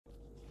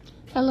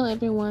Hello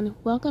everyone,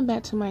 welcome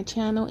back to my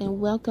channel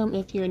and welcome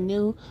if you're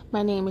new.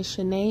 My name is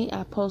Shanae.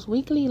 I post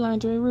weekly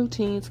laundry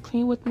routines,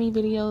 clean with me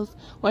videos,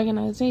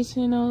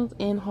 organizationals,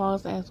 and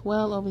hauls as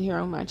well over here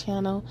on my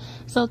channel.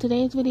 So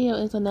today's video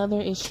is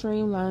another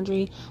extreme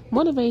laundry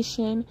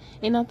motivation,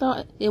 and I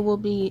thought it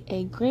would be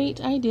a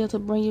great idea to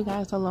bring you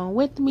guys along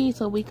with me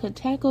so we could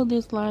tackle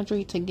this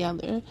laundry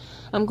together.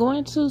 I'm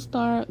going to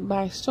start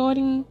by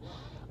sorting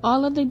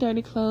all of the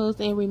dirty clothes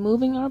and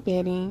removing our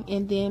bedding,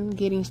 and then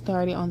getting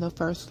started on the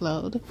first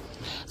load.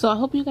 So I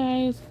hope you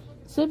guys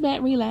sit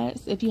back,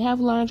 relax. If you have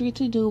laundry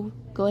to do,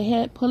 go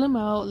ahead, pull them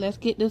out. Let's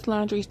get this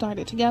laundry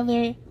started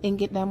together and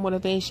get that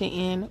motivation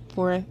in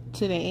for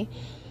today.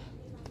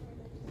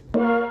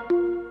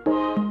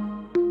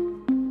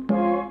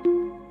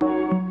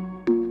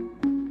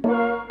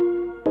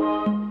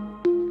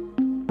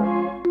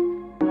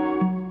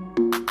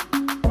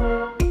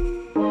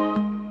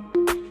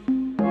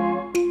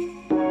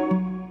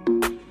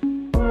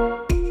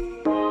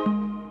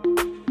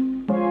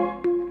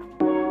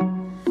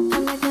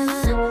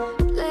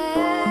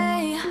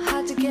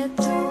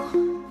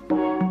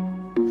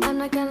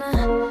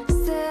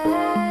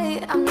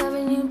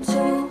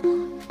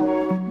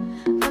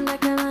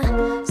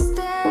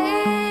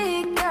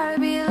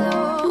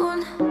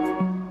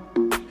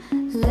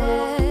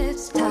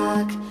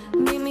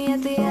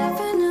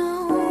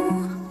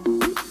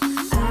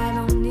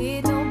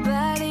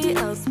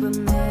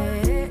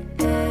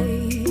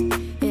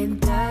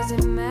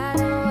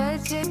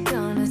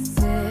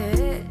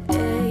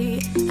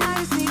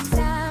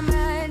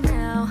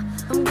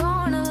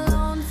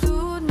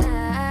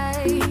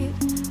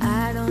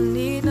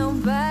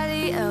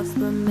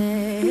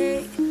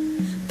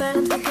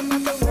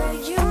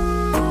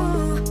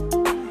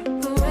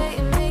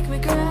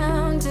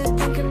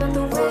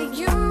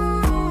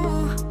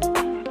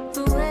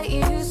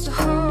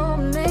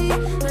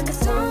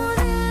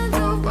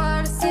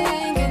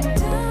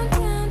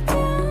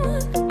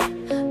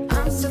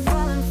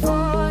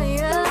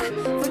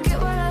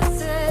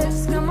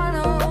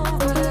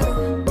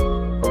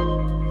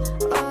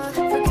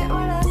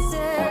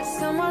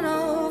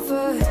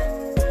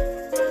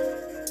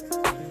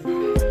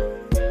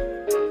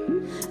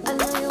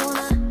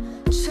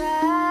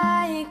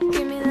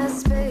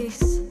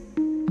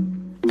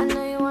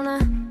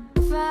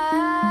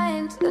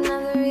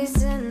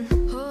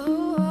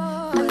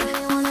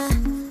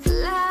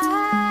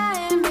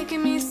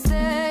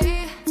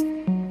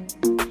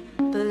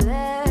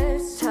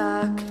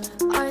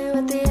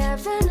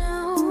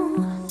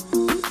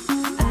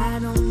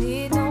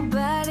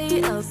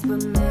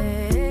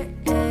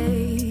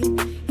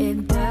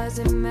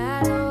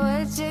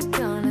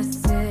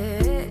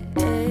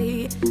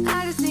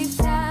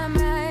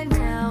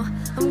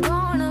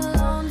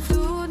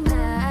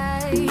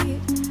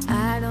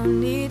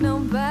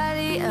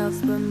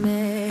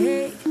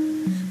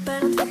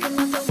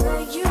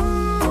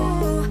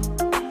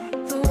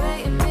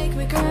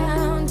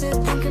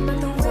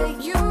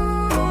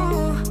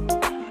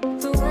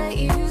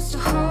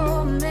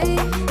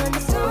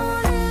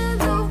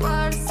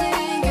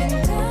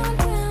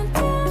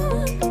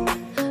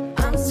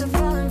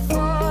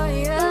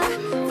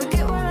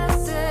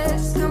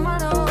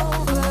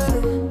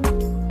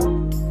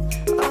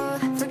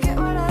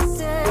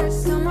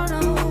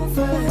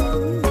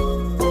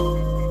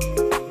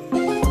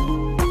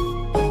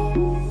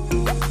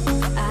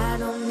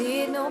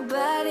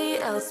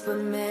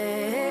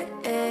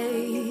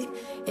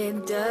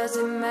 It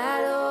doesn't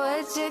matter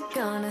what you're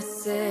gonna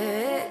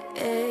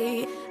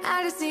say.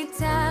 I just need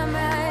time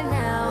right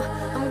now.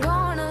 I'm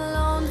going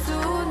alone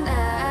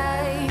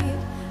tonight.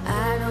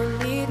 I don't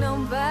need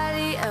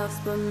nobody else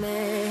but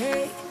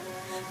me.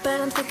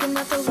 But I'm thinking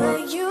about the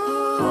way you,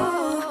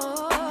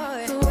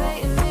 the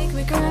way you make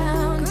me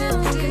grounded.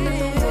 Thinking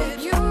about the way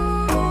you,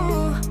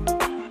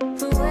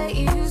 the way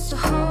you used to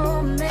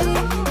hold me.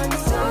 When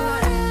it's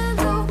all in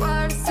the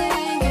world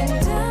singing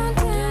down,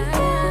 down,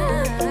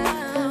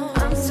 down.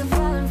 I'm still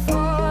falling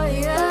for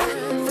you.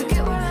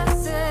 Forget what I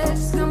said,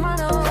 just come on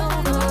over.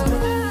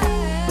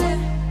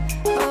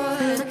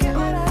 Oh, forget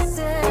what I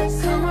said,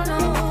 just come on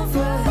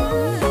over.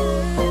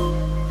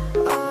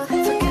 Oh,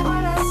 forget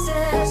what I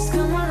said, just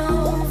come on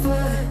over.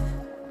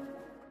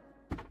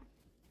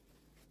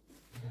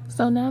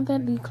 So now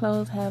that the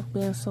clothes have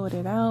been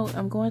sorted out,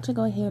 I'm going to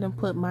go ahead and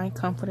put my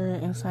comforter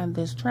inside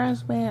this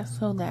trash bag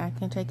so that I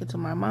can take it to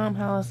my mom's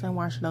house and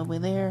wash it over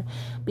there,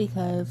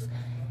 because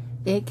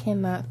it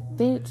cannot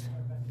fit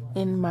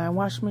in my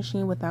washing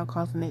machine without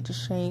causing it to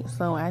shake.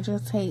 So I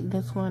just take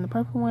this one, the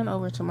purple one,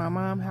 over to my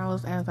mom's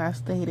house, as I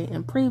stated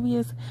in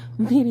previous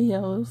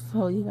videos,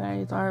 so you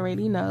guys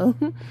already know.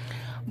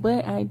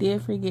 But I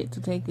did forget to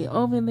take it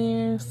over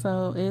there,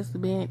 so it's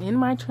been in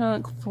my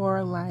trunk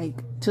for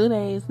like 2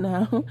 days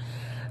now.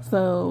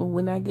 So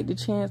when I get the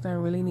chance, I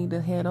really need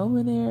to head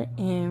over there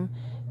and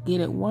get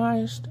it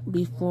washed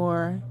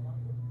before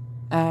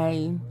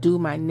I do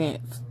my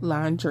next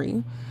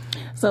laundry.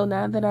 So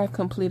now that I've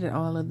completed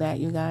all of that,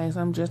 you guys,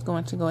 I'm just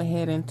going to go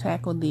ahead and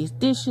tackle these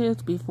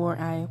dishes before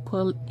I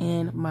pull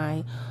in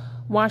my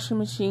washing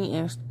machine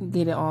and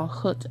get it all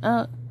hooked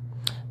up.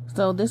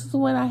 So this is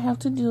what I have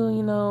to do,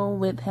 you know,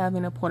 with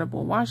having a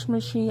portable washing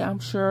machine. I'm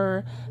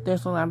sure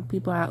there's a lot of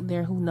people out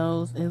there who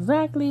knows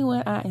exactly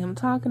what I am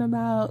talking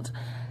about.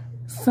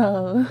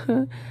 So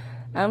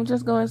I'm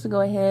just going to go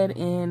ahead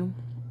and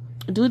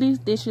do these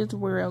dishes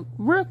real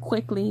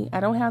quickly. I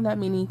don't have that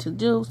many to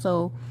do,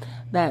 so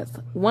that's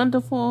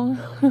wonderful.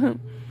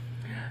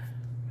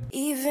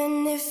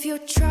 Even if you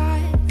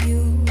tried,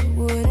 you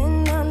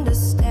wouldn't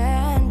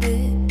understand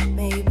it.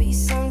 Maybe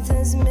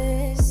something's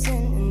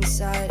missing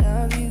inside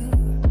of you.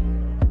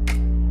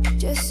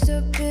 Just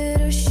a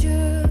bit of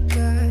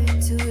sugar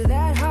to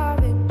that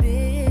horrid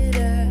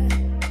bitter.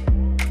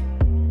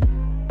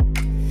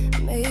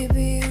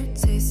 Maybe you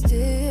taste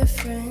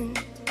different.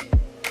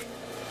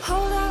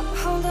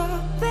 Hold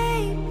up,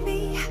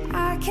 baby.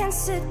 I can't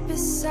sit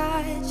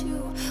beside you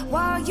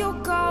while you're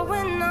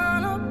going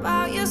on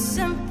about your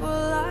simple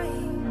life.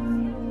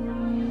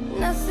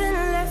 Nothing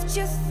left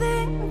you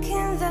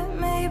thinking that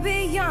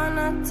maybe you're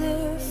not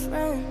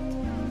different.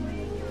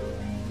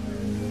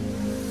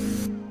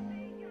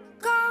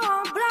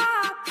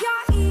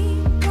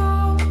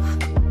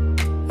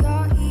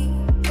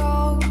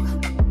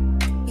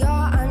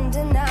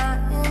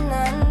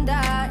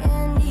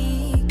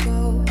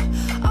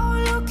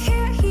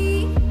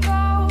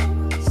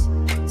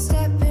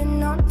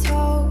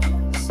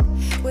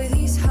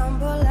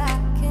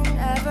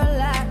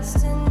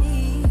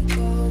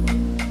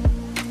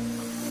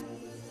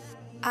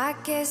 I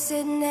guess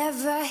it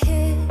never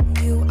hit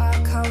you.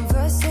 Our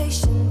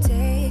conversation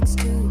takes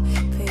two,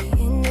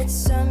 paying it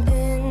some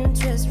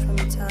interest from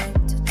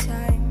time to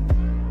time.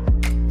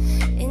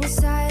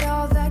 Inside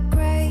all that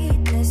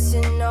greatness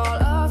and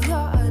all of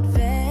your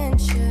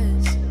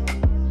adventures,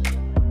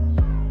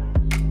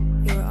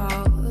 you're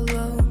all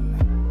alone.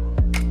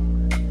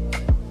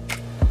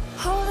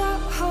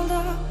 Hold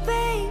up,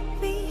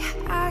 baby.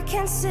 I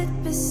can't sit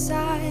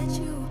beside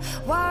you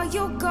while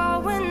you're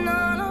going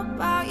on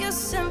about your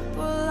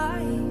simple life.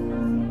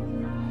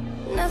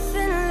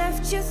 Nothing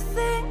left you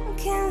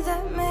thinking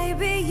that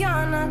maybe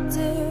you're not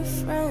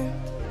different.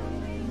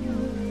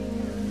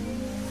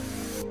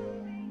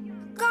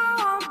 Go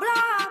on,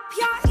 blow up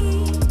your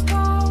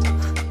ego.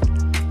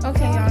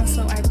 Okay, y'all,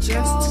 so I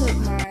just took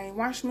my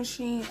washing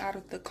machine out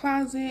of the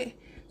closet.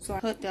 So I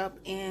hooked up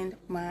in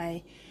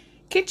my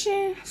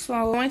kitchen. So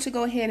I'm going to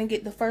go ahead and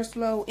get the first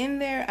load in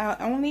there. I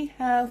only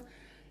have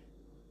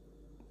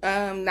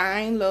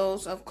 9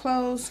 loads of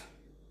clothes.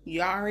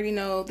 You already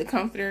know the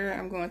comforter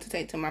I'm going to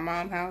take to my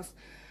mom's house.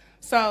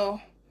 So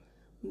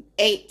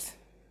 8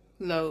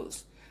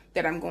 loads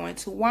that I'm going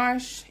to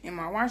wash in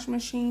my washing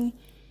machine.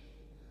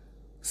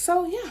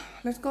 So yeah,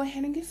 let's go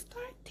ahead and get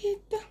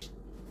started.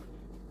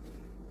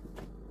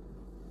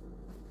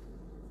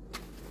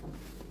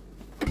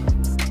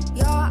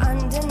 You're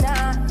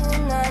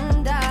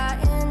undenying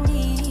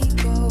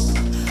ego.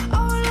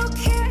 Oh, look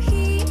here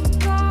he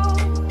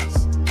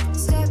goes,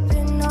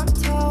 stepping on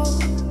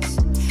toes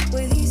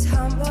with his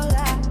humble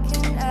and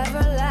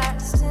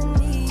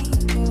everlasting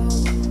ego.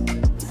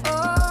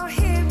 Oh,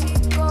 here he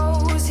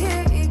goes,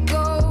 here he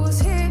goes,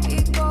 here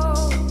he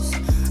goes.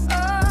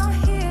 Oh,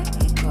 here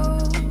he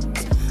goes,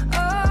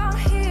 oh,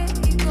 here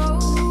he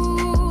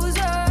goes,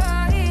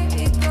 oh, here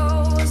he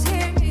goes,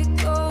 here he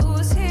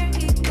goes, here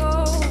he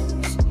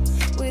goes.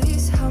 With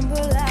his humble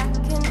and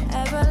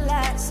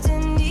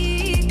everlasting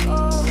ego.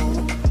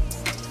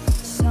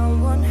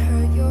 Someone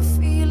hurt your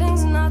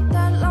feelings not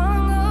that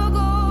long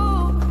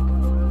ago,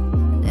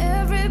 and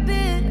every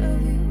bit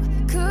of you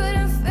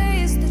couldn't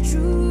face the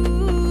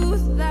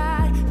truth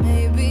that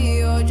maybe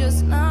you're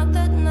just not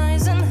that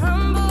nice and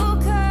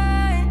humble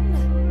kind.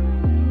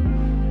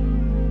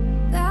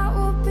 That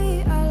would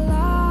be a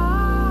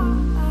lie.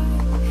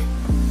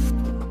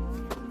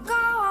 Go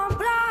on,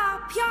 blow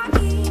up your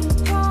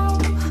ego.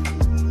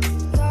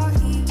 Your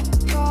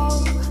ego,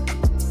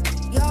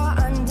 your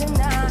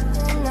undenying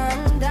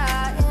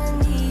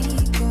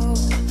ego.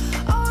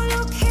 Oh,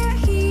 look here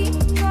he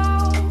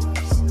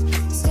goes,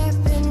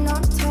 stepping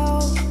on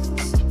toes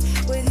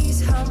with his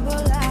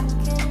humble and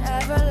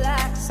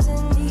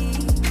everlasting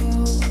ego.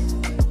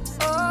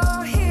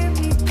 Oh, here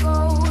he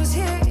goes,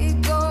 here he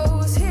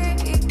goes, here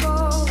he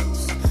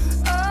goes.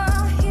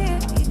 Oh, here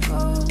he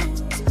goes,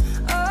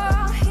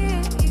 oh,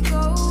 here he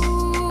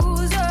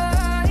goes,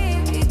 oh,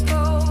 here he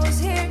goes,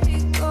 here he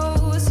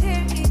goes,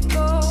 here he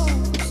goes.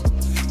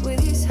 With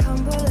his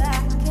humble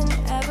and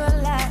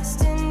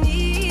everlasting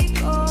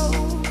ego.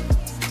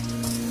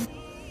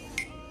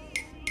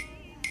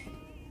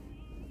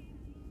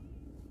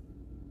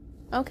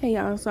 Okay,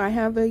 y'all, so I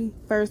have the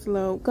first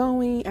load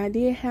going. I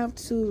did have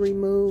to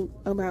remove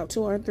about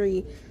 2 or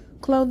 3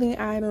 clothing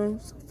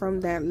items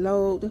from that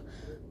load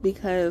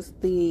because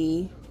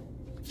it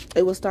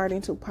was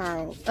starting to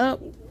pile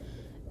up,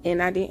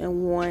 and I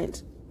didn't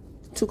want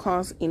to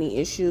cause any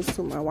issues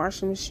to my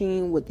washing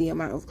machine with the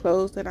amount of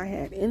clothes that I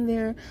had in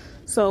there.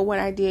 So what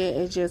I did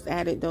is just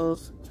added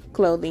those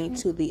clothing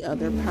to the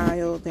other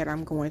pile that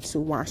I'm going to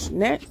wash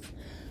next.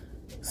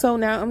 So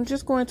now I'm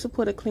just going to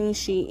put a clean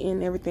sheet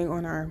and everything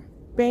on our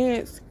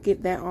beds,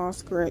 get that all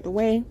squared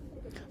away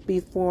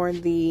before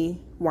the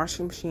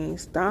washing machine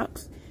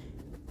stops.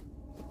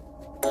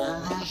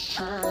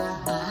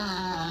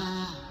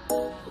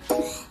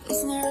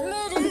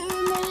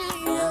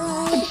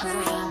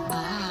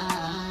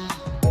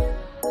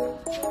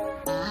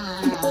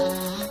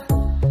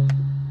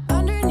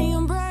 Under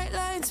neon bright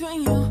lights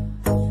when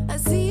I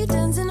see you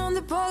dancing on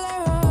the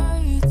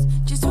Polaroids.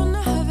 Just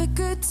wanna have a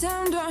good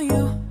time, don't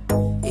you?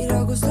 It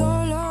all goes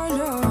low, low,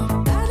 low.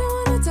 I don't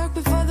wanna talk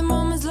before the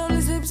moment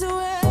slowly slips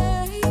away.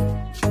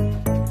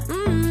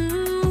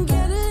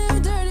 Get a little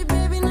dirty,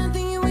 baby,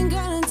 nothing you ain't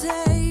gonna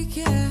take,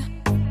 yeah.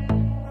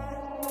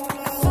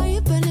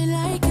 Fire burning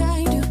like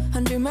I do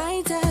under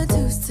my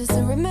tattoos. Just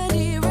a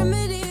remedy,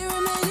 remedy,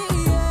 remedy,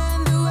 yeah.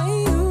 And the way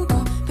you go,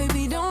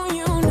 baby, don't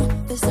you know?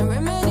 There's a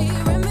remedy,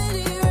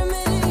 remedy,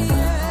 remedy,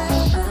 yeah.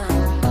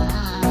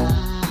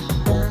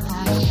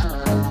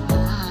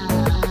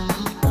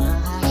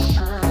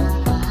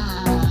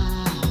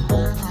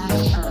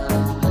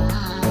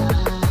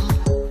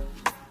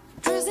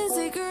 Dressed in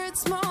cigarette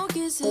smoke,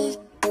 is it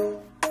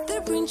the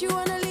print you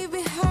wanna leave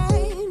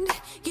behind?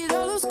 Get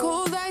all those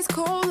cold eyes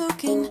cold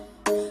looking,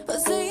 but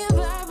saying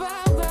bye,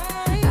 bye,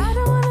 bye. I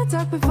don't wanna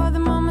talk before the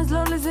moment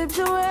slowly slips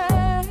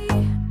away.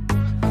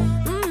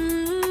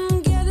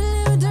 Get a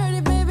little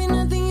dirty, baby,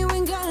 nothing you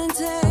ain't gonna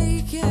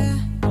take, yeah.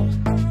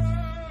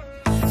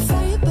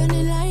 Fire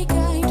burning like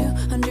I do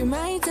under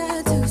my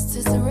tattoos.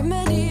 Just a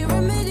remedy,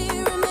 remedy,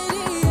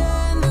 remedy,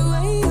 yeah. And the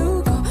way you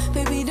go,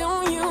 baby,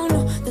 don't you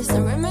know? There's a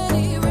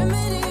remedy,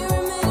 remedy,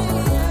 remedy,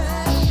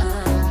 yeah.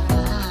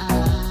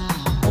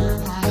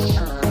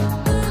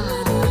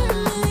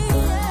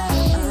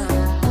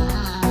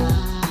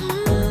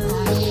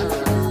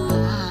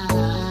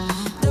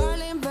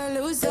 Darling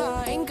Palooza,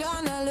 ain't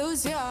gonna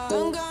lose ya.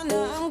 I'm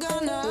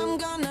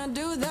gonna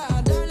do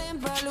that. Darling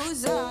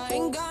Palooza,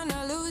 ain't gonna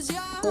lose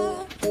ya.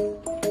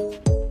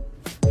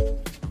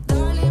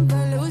 Darling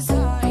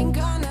Palooza, ain't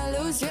gonna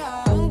lose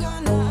ya. I'm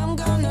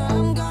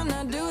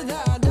gonna do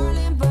that.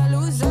 Darling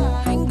Palooza,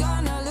 ain't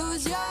gonna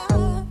lose ya.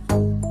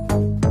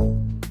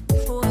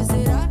 Was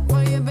it hot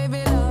for you,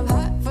 baby love?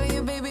 Hot for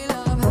you, baby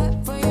love. Hot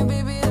for you,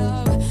 baby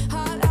love.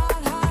 Hot,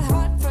 hot, hot,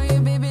 hot for you,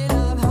 baby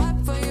love. Hot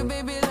for you,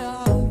 baby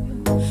love.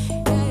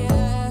 Yeah,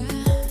 yeah.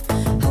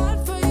 Hot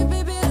for you,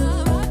 baby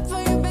love. Hot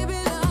for you, baby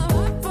love.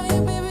 Hot for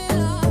you, baby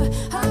love.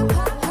 Hot,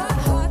 hot, hot,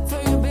 hot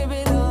for you, baby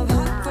love.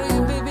 Hot for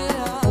you, baby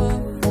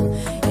love.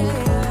 Yeah,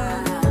 yeah.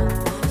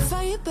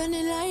 Fire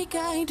burning like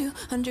I do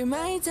under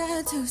my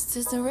tattoos.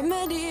 Just a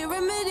remedy,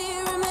 remedy,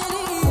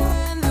 remedy,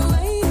 yeah. And the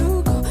way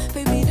you go,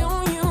 baby,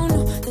 don't you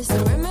know? There's a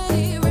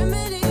remedy,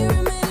 remedy,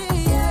 remedy,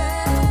 yeah.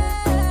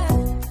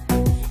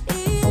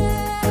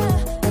 Yeah,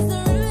 there's a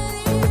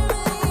remedy,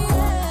 remedy,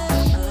 yeah.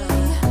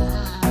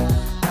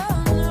 Oh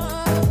no.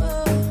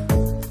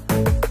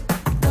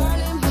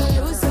 Darling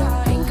Palooza,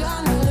 ain't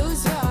gonna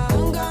lose ya.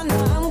 I'm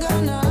gonna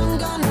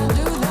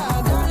do that.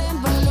 Darling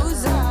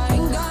Palooza,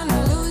 ain't gonna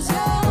lose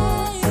ya.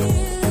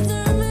 There's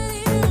a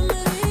remedy,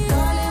 remedy,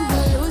 darling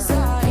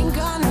Palooza, ain't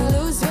gonna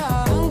lose ya.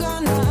 I'm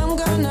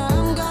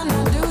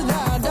gonna do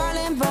that.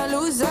 Darling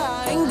Palooza,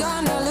 ain't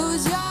gonna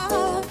lose ya.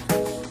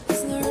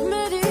 There's no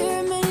remedy,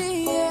 remedy,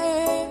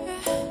 yeah.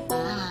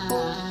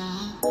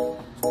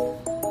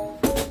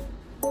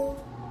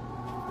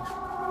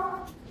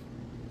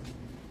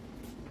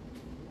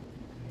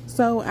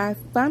 So I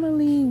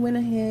finally went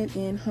ahead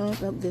and hung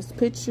up this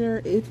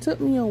picture. It took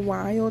me a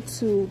while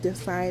to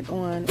decide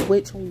on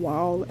which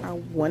wall I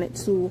wanted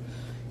to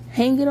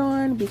hang it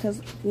on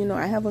because, you know,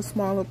 I have a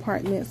small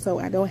apartment, so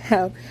I don't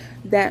have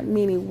that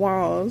many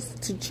walls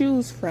to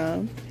choose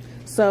from.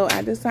 So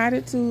I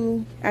decided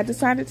to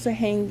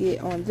hang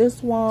it on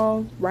this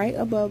wall right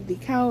above the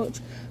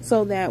couch,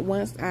 so that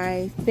once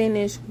I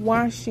finish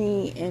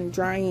washing and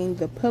drying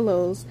the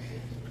pillows,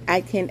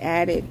 I can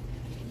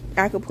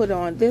put it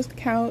on this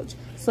couch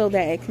so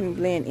that it can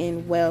blend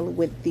in well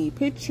with the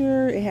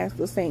picture. It has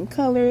the same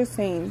colors,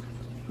 same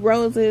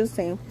roses,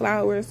 same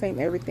flowers, same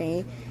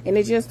everything, and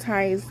it just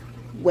ties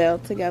well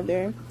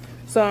together.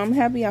 So I'm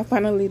happy I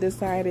finally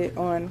decided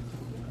on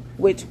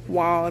which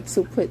wall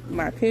to put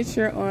my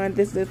picture on.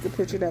 This is the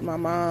picture that my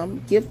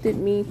mom gifted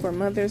me for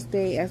Mother's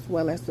Day, as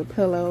well as the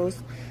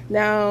pillows.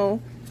 Now,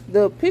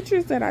 the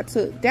pictures that I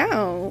took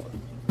down,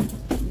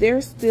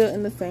 they're still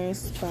in the same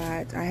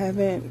spot. I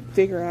haven't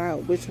figured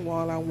out which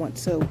wall I want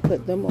to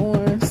put them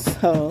on,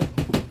 so,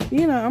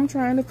 you know, I'm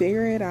trying to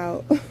figure it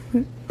out.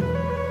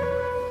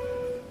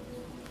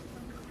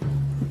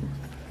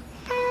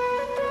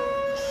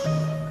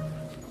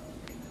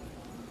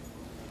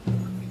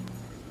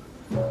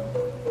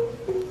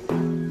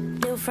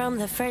 Knew from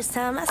the first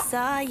time I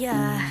saw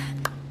ya,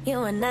 you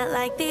were not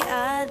like the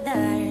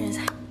others.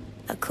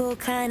 A cool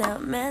kind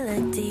of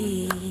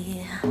melody.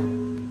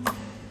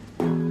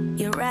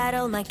 You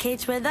rattled my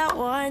cage without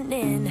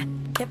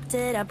warning, kept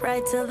it up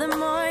right till the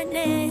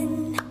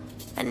morning.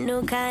 A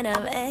new kind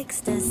of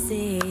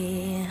ecstasy.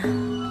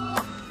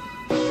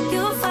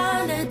 You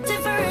found a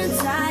different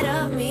side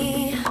of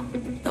me,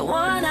 the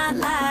one I'd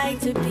like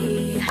to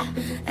be.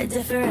 A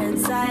different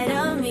side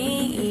of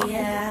me,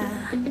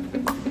 yeah.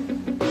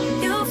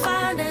 You'll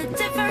find a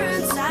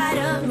different side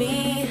of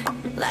me,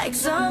 like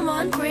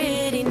someone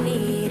pretty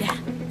neat.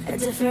 A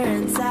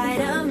different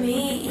side of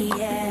me,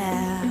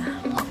 yeah.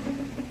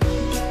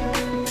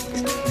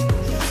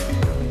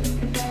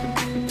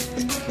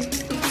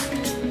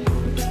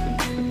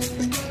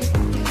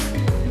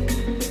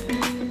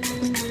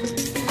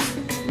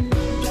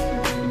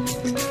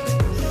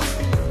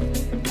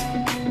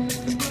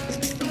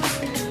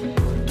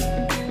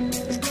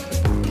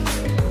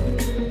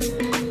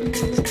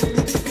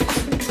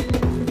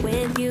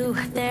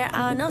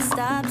 No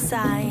stop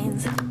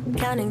signs,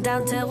 counting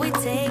down till we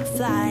take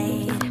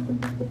flight.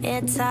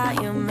 It's how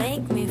you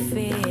make me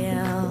feel.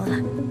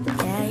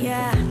 Yeah,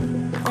 yeah.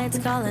 Let's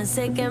call in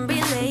sick and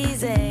be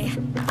lazy.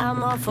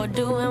 I'm all for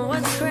doing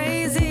what's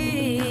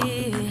crazy,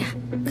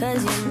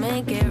 'cause you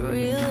make it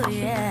real,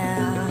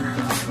 yeah.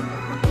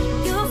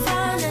 You'll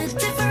find a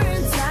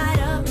different side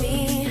of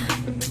me,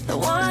 the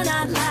one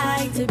I'd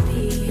like to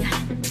be.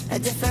 A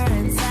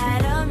different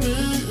side of me,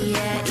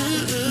 yeah,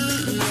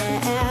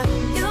 yeah.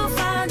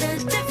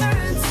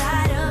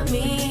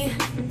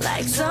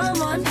 Like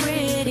someone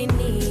pretty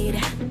neat.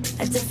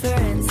 A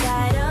different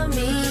side of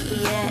me,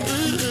 yeah,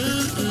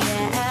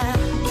 yeah.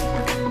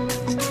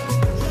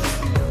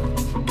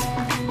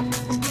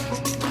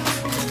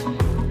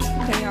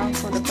 Okay, y'all,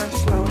 so the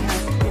first load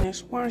has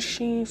finished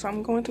washing, so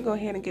I'm going to go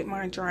ahead and get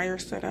my dryer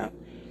set up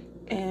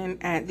and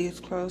add these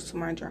clothes to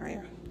my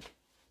dryer.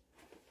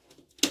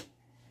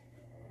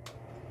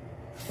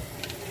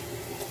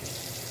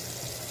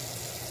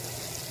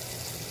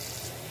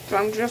 So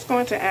I'm just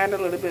going to add a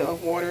little bit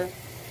of water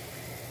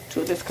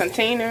to this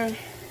container.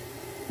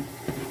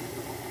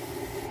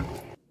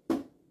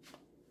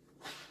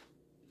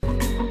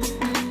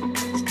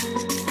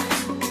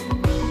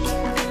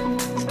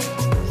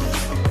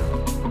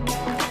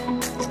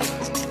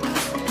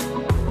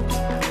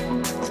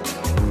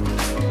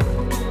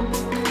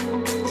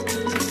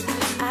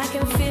 I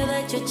can feel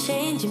that you're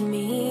changing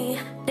me.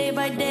 Day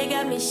by day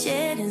got me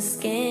shedding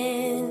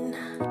skin.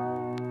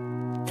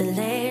 The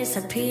layers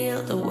are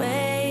peeled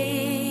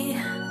away,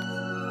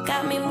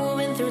 got me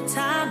moving through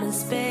time and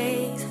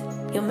space.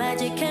 Your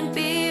magic can't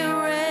be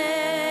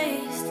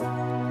erased,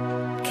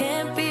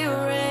 can't be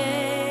erased.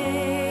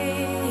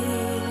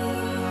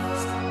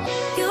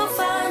 You'll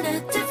find a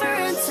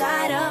different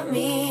side of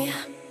me,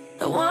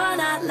 the one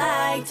I'd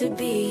like to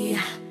be.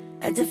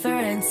 A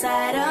different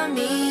side of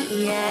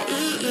me, yeah,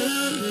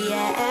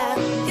 yeah.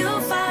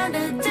 You'll find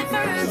a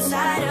different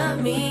side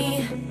of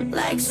me,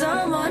 like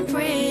someone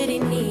pretty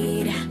neat.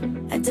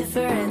 A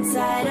different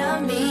side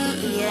of me,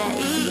 yeah,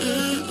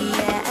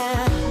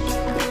 yeah.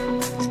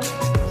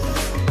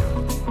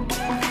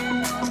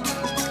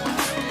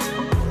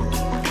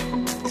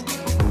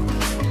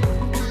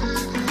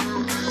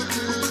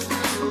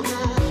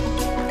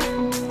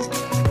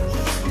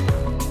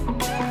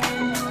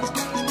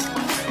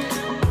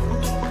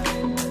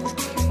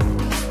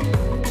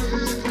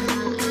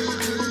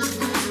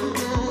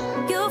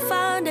 You'll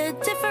find a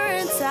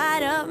different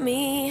side of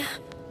me,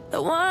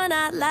 the one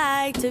I'd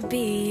like to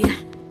be.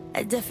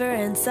 A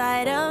different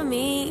side of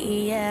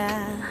me,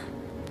 yeah.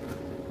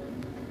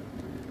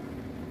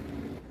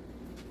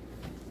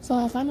 So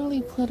I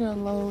finally put a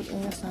load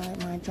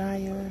inside my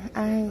dryer.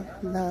 I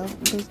love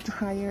this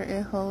dryer.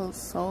 It holds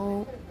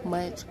so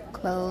much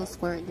clothes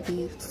for it to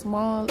be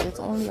small. It's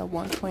only a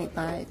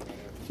 1.5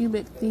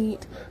 cubic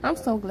feet. I'm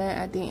so glad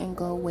I didn't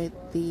go with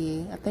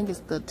the, I think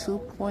it's the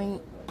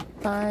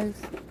 2.5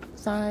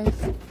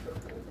 size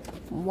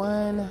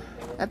one.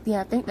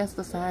 Yeah, I think that's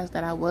the size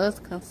that I was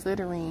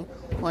considering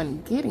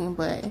on getting,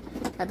 but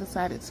I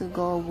decided to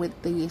go with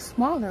the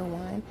smaller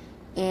one,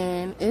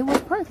 and it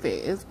was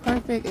perfect. It's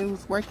perfect. It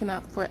was working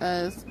out for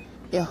us.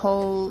 It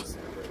holds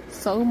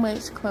so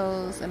much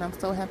clothes, and I'm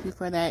so happy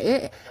for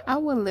that. I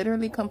would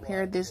literally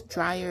compare this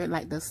dryer,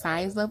 like the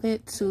size of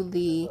it, to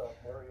the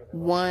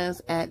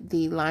ones at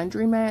the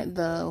laundromat,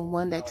 the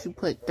one that you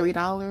put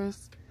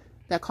 $3,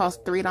 that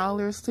costs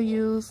 $3 to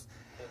use.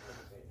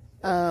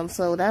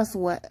 So that's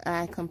what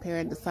I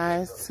compared the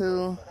size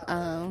to.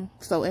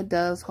 So it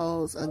does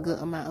hold a good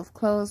amount of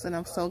clothes, and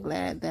I'm so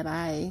glad that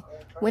I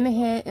went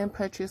ahead and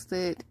purchased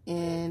it,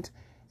 and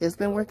it's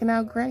been working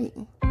out great.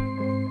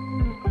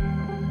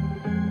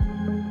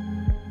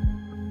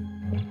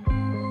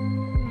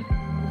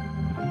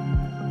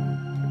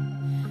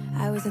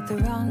 I was at the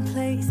wrong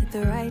place at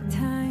the right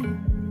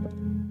time,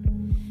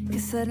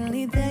 'cause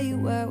suddenly there you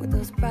were with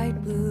those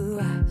bright blue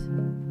eyes.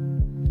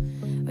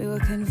 We were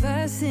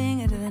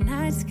conversing under the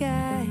night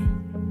sky,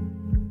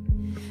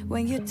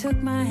 when you took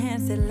my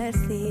hand, said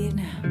let's leave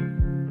now.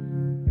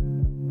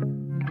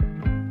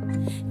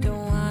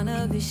 Don't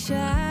wanna be shy,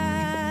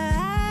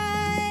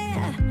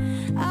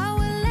 I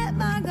will let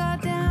my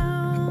guard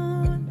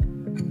down.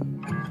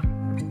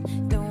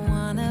 Don't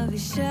wanna be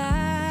shy,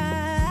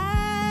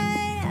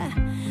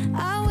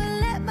 I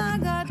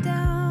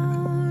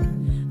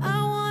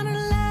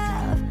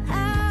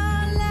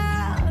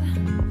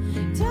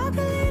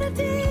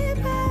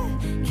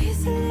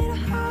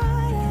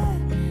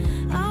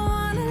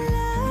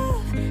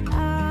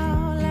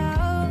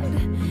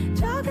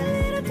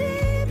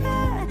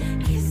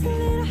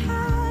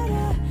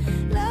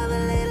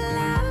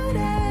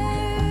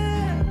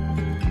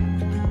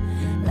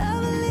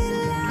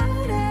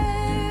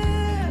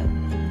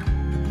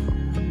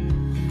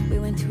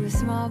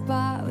small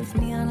bar with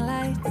neon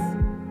lights.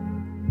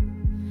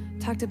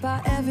 Talked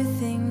about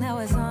everything that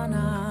was on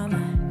our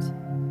minds.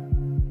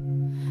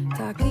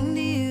 Talking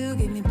to you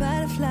gave me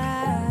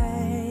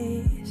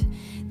butterflies.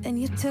 Then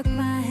you took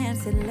my hand,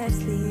 said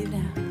let's leave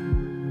now.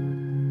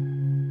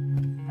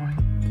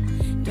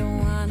 Don't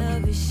wanna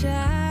be shy,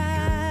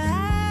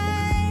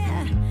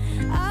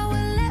 I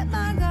will let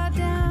my guard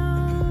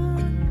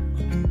down.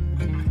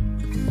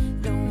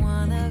 Don't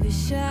wanna be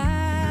shy,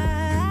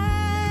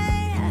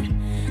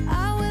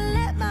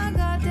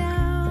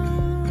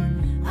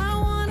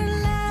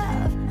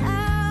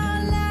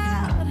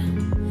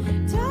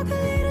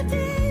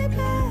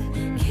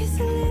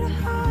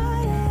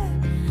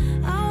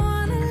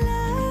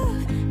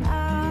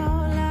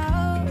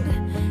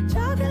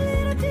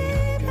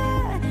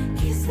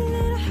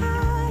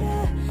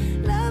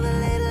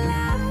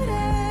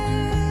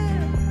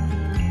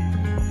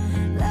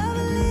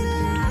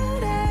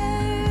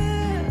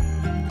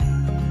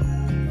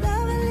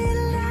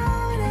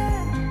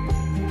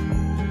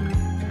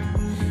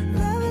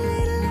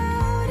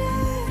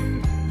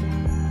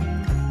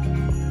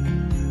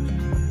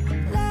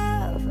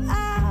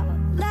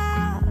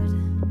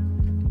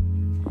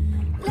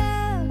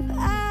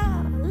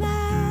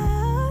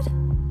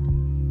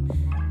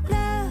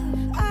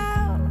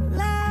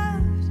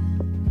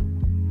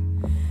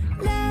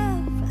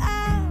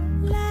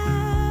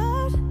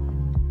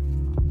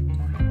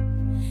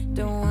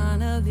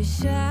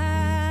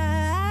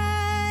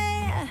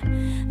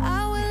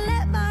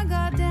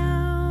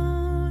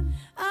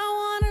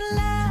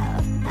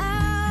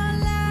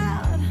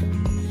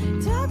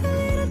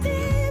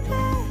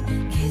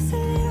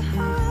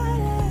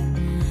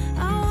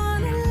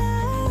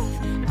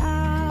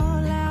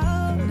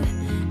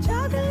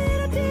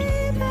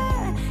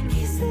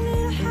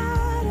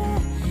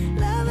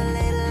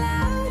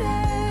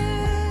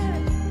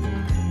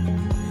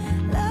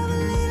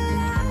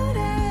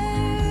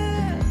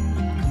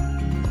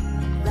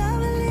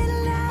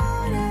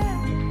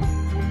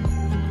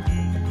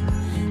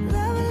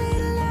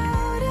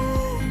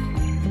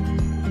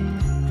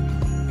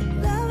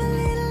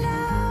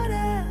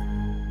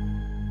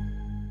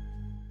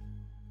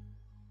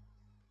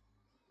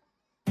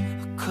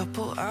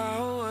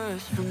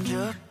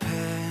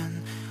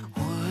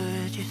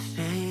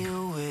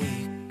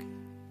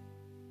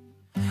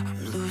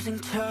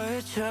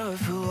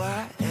 of who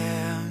I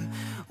am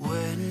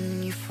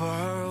when you're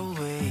far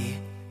away.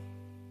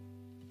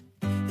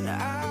 And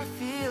I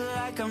feel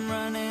like I'm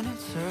running in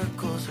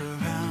circles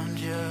around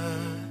you.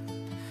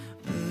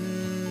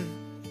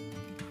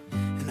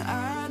 And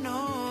I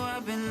know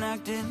I've been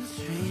acting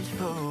strange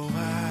for a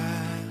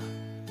while,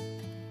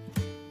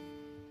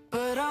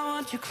 but I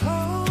want you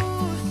close.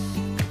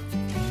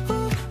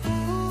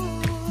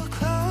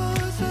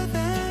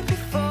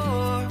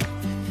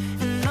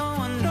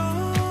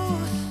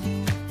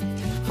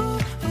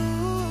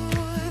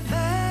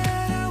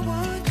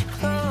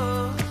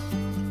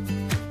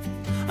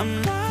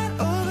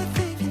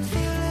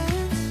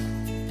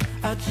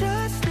 I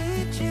just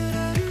need you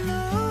to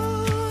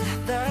know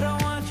that I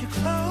want you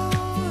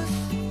close,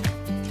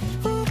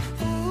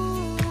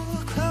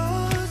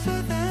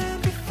 closer than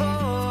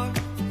before.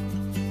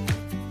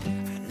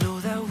 I know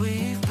that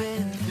we've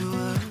been through a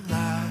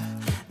lot,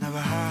 now we're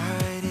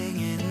hiding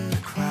in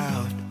the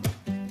crowd.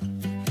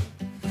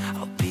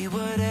 I'll be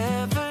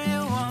whatever you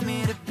want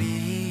me to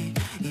be,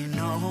 you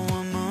know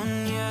I'm on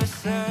your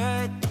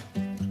side.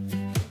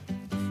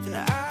 And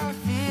I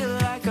feel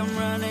like I'm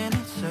running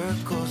in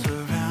circles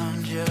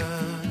around you.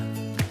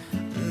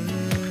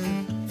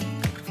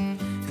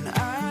 And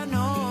I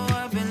know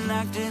I've been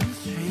acting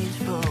strange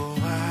for a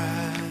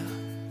while,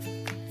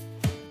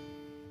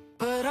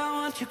 but I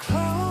want you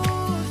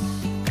close,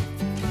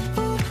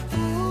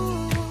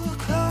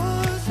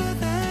 closer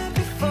than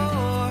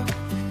before.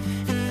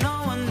 And no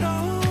one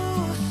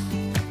knows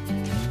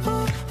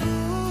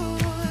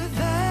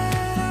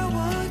that I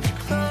want you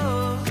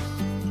close.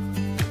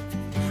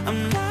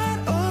 I'm not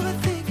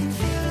overthinking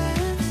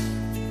feelings,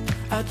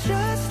 I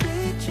just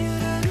need you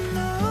to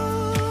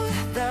know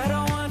that I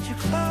want you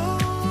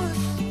close,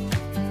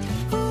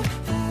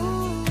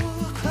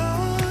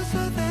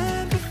 closer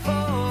than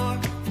before.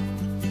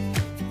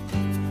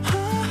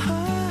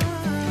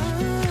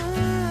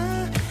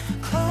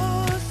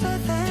 Closer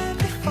than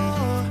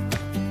before.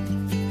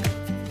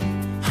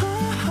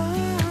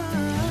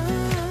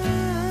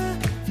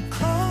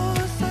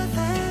 Closer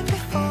than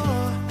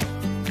before.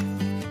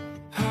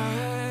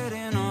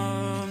 Hiding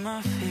all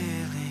my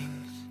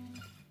feelings,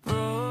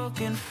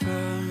 broken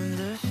from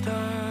the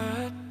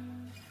start.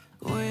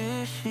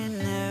 Wish you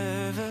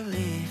never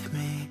leave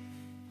me.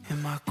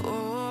 Am I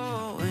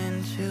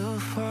going too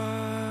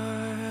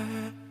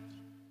far?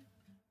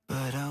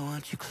 But I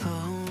want you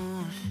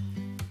close,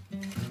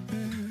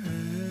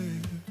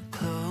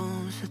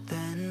 closer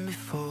than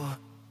before.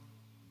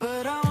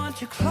 But I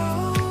want you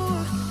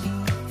close,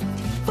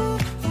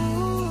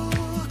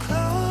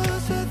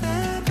 closer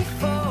than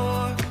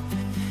before.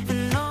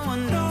 And no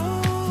one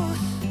knows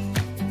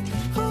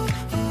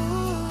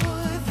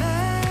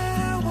that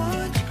I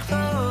want you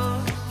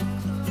close.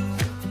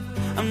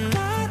 I'm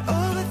not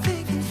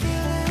overthinking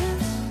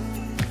feelings.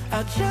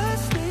 I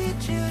just need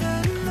you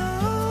to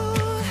know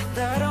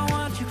that I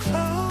want you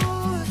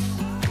close.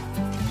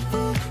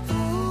 Ooh,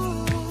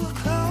 ooh,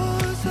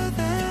 closer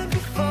than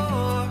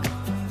before.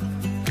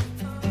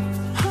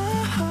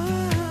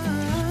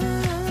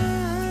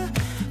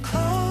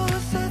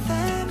 Closer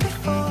than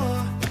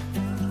before.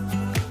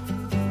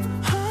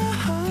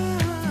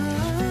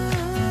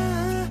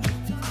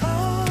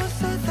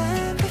 Closer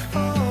than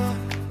before.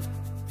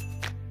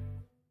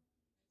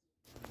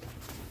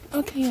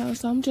 Okay, y'all,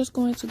 so I'm just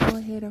going to go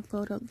ahead and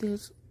fold up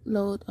this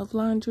load of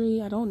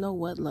laundry. I don't know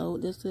what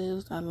load this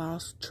is. I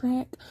lost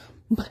track,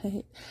 but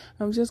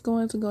I'm just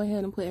going to go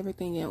ahead and put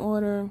everything in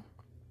order.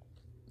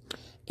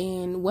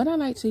 And what I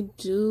like to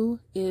do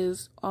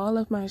is all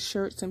of my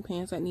shirts and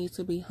pants that need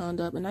to be hung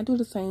up, and I do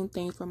the same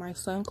thing for my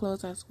son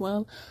clothes as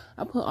well.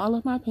 I put all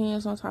of my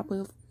pants on top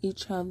of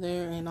each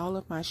other and all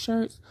of my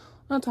shirts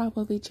on top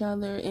of each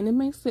other, and it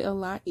makes it a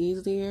lot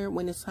easier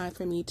when it's time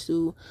for me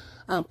to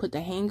put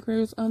the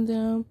hangers on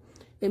them.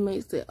 It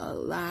makes it a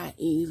lot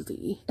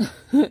easy.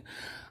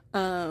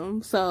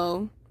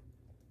 So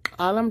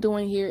all I'm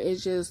doing here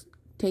is just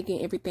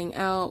taking everything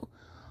out.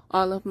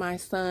 All of my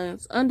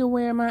son's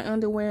underwear, my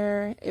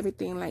underwear,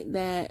 everything like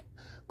that.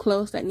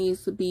 Clothes that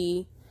needs to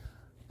be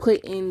put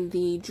in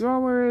the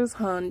drawers,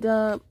 hung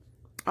up,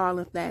 all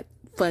of that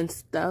fun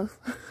stuff.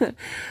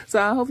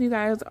 So I hope you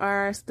guys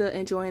are still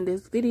enjoying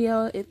this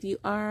video. If you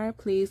are,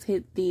 please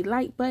hit the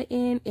like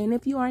button. And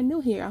if you are new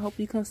here, I hope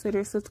you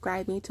consider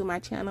subscribing to my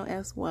channel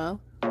as well.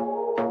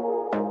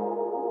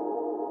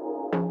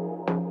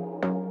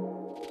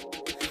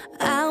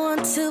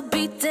 To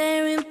be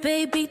daring,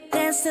 baby,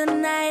 dance the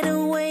night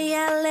away.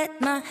 I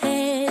let my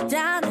head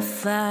down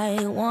if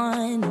I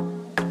won.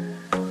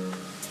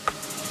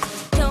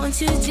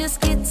 Don't you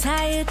just get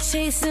tired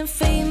chasing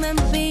fame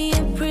and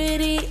being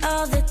pretty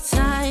all the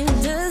time?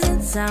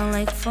 Doesn't sound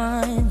like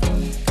fun.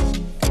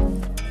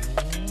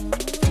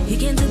 You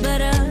can do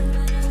better.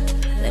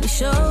 Let me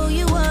show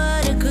you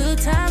what a good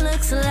time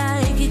looks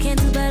like. You can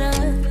do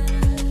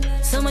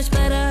better, so much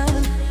better.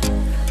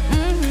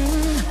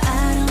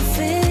 I don't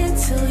fit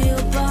into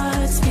your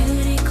box,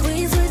 beauty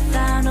queens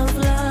without no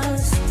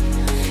flaws.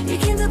 You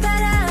can do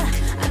better,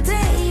 I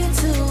dare you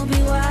to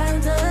be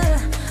wilder.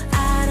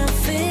 I don't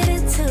fit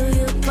into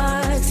your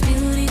box,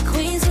 beauty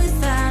queens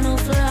without no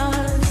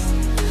flaws.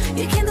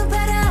 You can do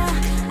better,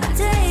 I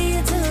dare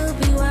you to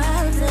be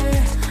wilder.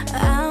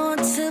 I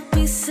want to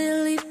be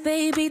silly,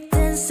 baby,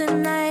 dance the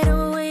night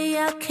away.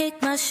 I'll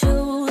kick my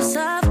shoes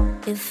off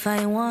if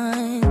I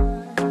want.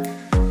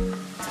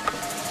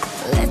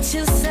 Let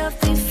yourself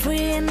be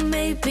free, and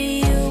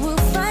maybe you will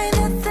find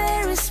that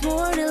there is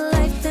more to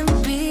life than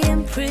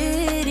being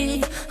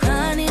pretty.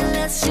 Honey,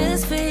 let's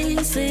just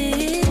face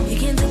it. You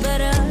can do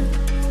better.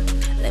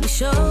 Let me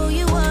show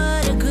you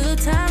what a good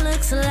time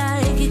looks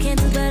like. You can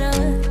do better,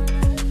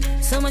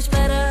 so much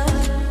better.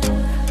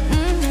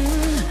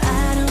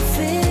 I don't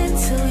fit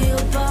into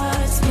your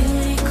box,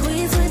 beauty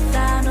queens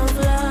without no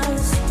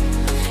flaws.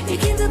 You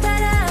can do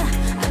better,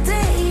 I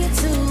dare you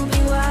to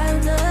be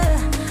wilder.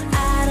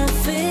 I don't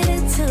fit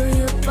into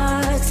your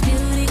box,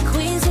 beauty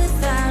queens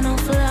without no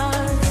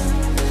flaws.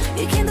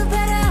 You can do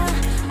better,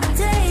 I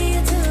dare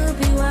you to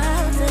be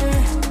wilder.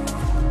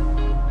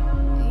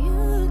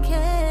 You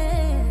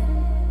can.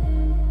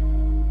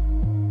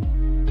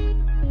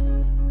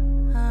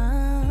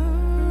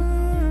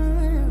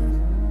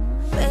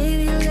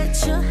 Baby, let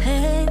your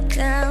head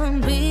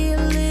down, be a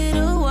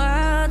little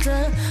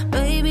wilder.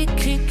 Baby,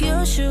 kick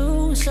your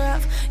shoes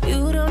off,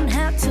 you don't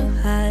have to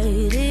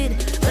hide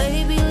it.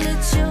 Baby,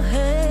 let your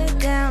head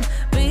down,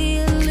 be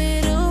a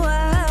little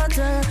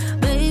wilder.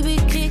 Baby,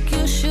 kick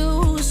your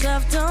shoes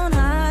off, don't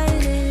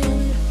hide it.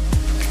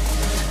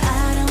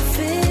 I don't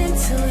fit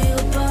into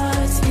your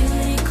box,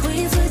 beauty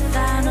queens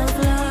without no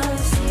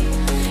flaws.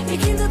 You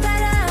can do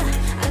better,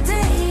 I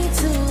dare you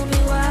to be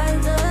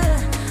wilder.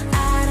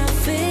 I don't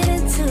fit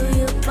into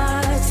your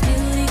box,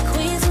 beauty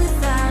queens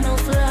without no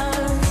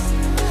flaws.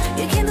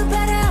 You can do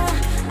better,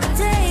 I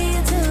dare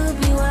you to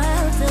be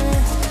wilder.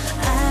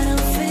 I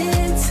don't fit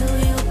into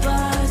your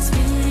box,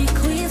 beauty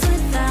queens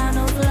without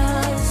no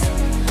flaws.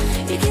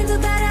 You can do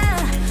better,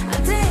 I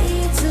dare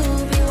you to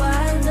be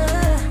wilder.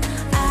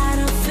 I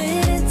don't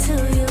fit into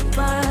your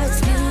box,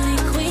 beauty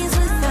queens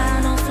without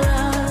no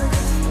flaws.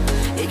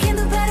 You can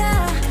do better,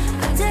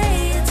 I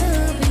dare you to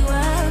be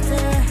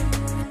wilder.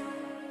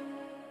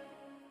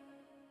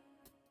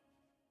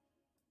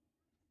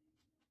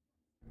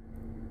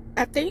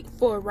 I think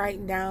for right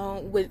now,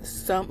 with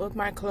some of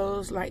my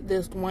clothes, like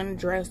this one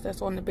dress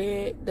that's on the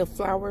bed, the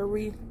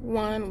flowery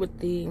one with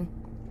the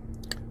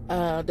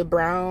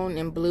brown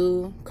and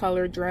blue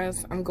color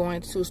dress, I'm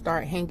going to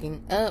start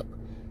hanging up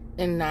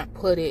and not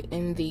put it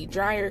in the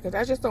dryer because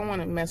I just don't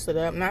want to mess it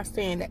up. I'm not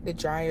saying that the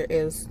dryer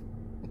is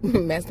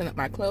messing up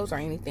my clothes or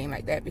anything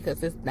like that,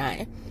 because it's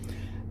not.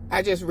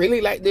 I just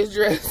really like this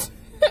dress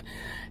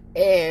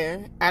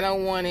and I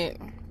don't want it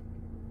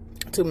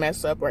to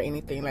mess up or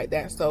anything like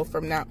that. So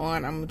from now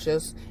on, I'm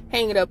just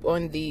hang it up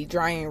on the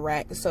drying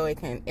rack so it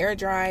can air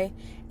dry,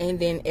 and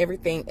then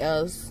everything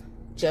else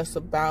just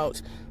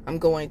about I'm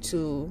going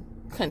to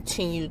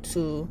continue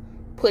to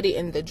put it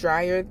in the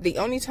dryer. The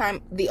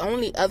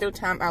only other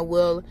time I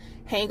will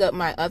hang up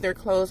my other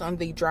clothes on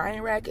the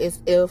drying rack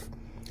is if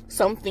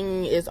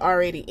something is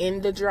already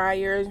in the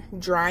dryer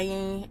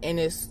drying and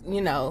it's, you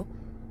know,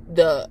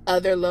 the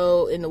other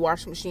load in the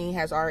washing machine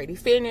has already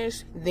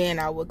finished. Then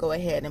I will go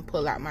ahead and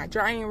pull out my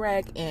drying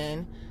rack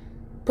and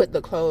put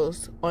the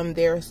clothes on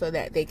there so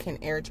that they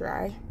can air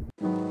dry.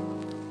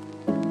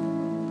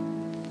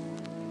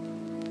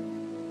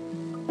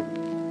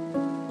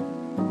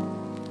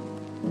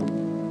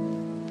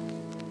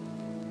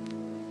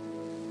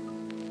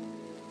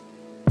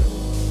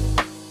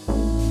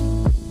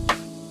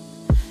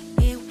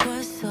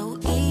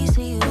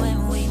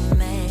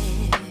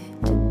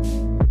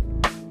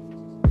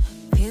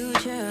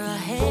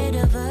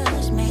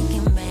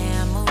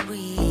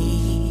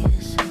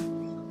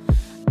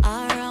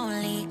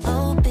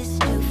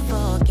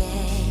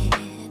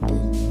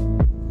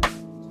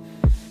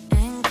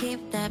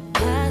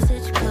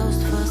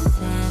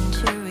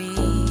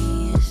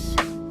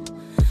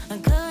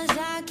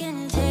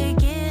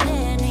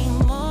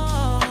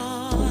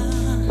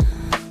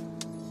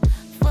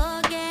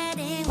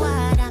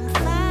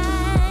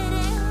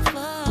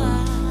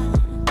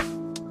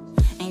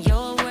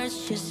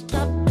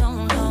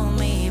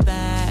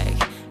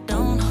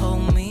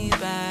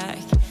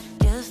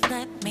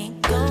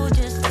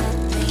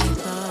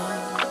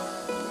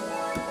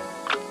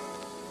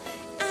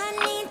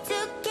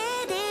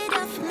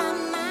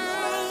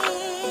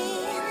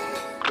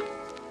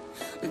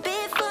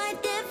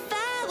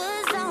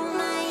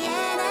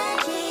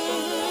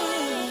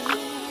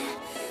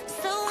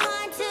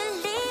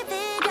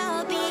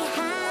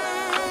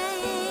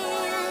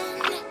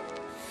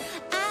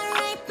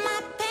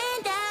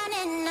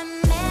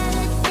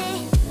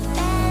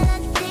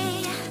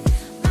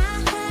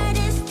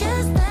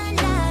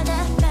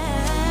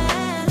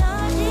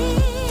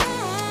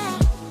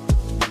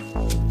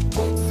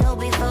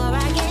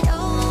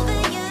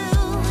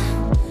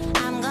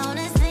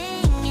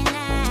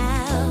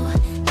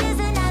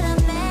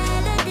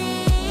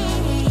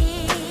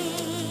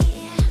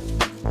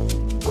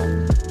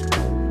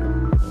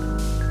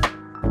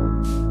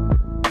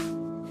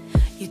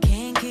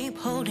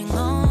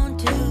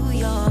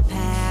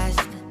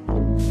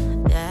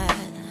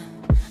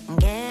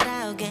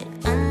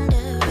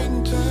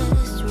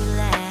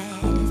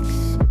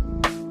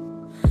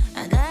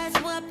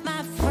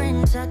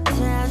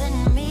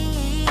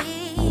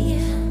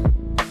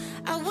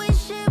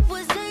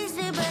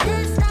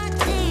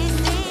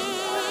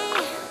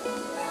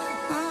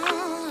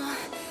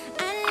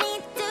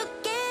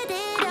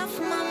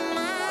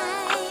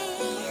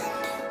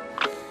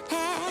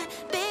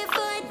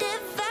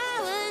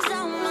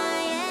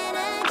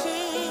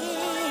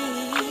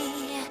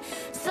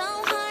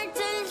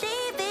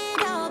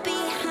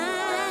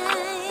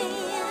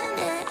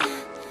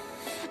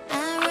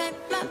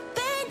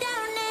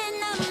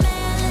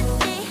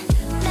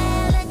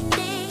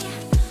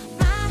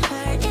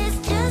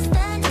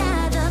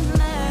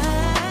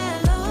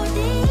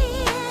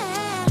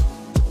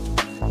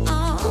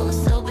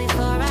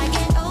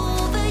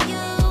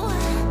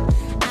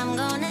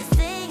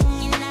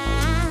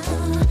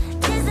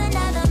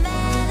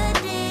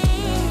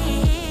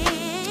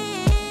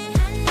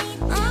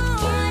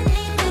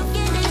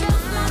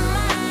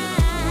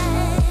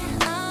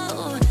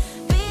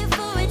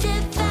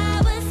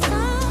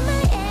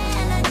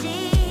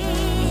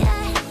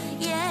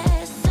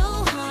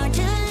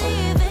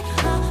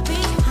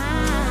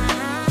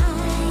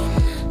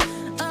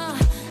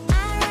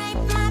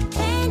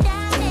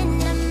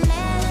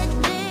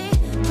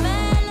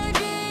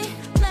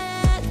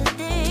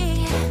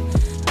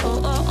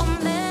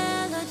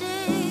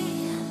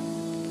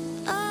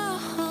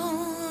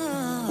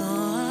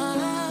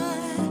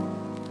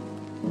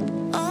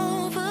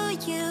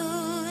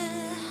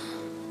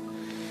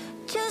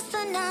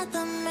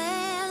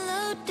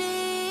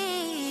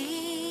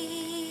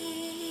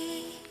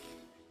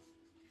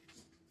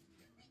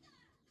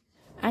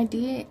 I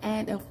did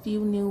add a few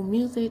new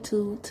music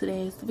to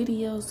today's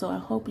video, so I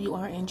hope you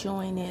are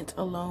enjoying it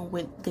along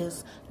with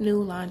this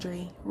new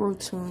laundry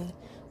routine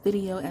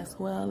video as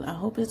well. I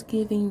hope it's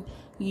giving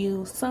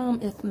you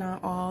some, if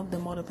not all, the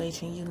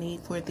motivation you need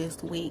for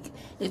this week.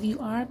 If you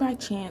are by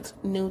chance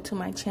new to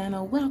my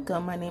channel,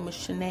 welcome. My name is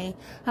Shanae.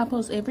 I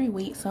post every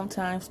week,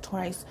 sometimes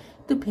twice,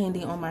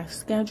 depending on my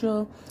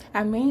schedule.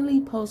 I mainly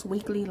post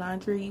weekly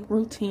laundry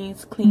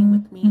routines, clean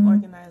with me,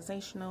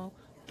 organizational,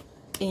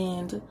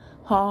 and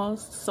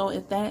hauls. So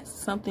if that's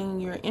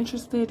something you're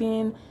interested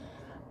in,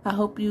 I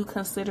hope you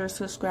consider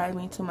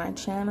subscribing to my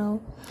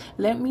channel.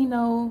 Let me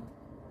know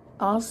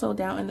also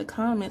down in the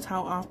comments,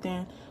 how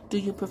often do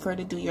you prefer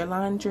to do your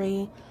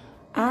laundry?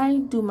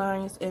 I do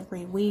mine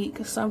every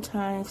week.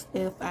 Sometimes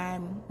if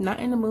I'm not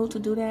in the mood to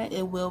do that,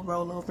 it will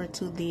roll over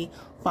to the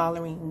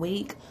following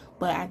week,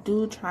 but I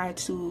do try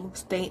to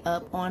stay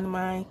up on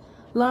my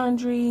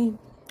laundry,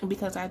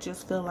 because I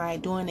just feel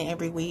like doing it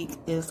every week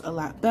is a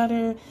lot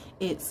better.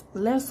 It's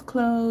less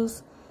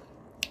clothes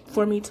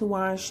for me to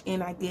wash,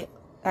 and I get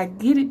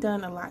it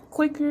done a lot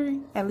quicker.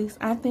 At least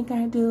I think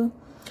I do.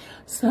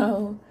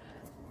 So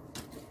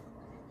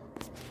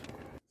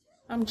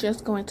I'm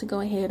just going to go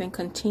ahead and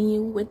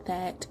continue with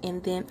that,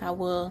 and then I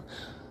will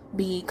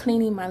be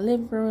cleaning my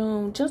living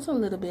room just a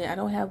little bit. I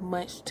don't have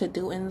much to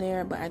do in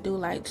there, but I do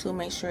like to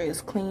make sure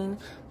it's clean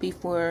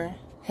before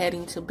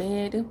heading to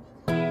bed.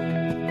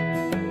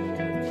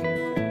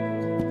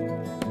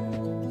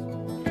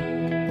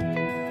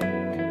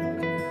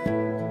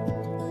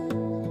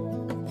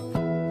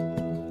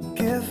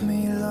 Give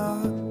me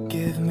love,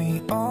 give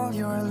me all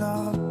your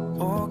love,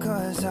 oh,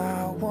 'cause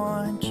I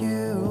want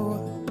you.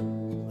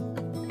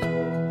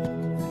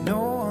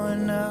 No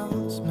one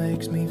else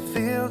makes me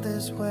feel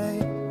this way,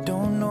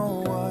 don't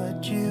know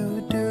what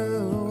you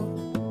do.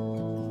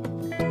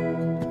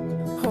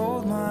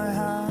 Hold my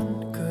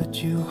hand, could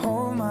you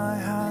hold my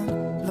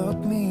hand, look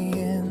me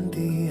in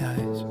the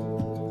eyes.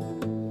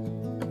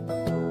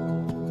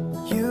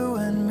 You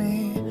and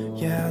me,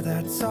 yeah,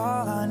 that's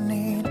all I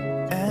need,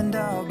 and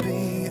I'll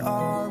be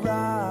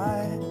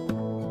alright.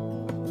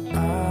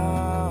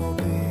 I'll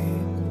be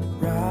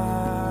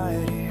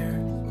right here,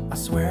 I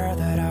swear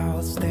that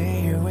I'll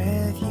stay here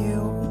with you.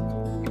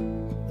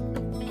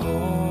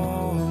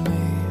 Hold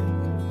me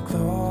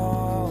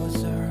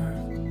closer,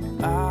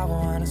 I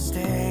wanna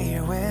stay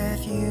here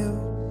with you.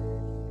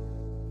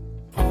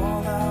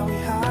 All that we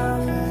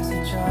have is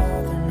each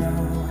other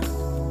now.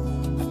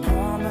 I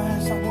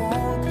promise I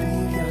won't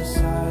leave your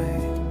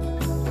side.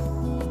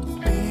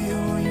 Be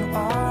who you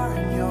are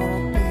and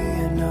you'll be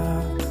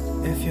enough.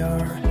 If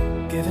you're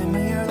giving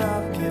me your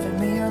love, giving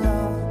me your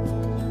love.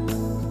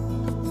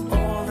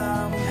 All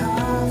that we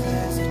have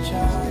is each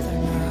other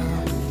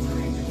now.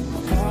 I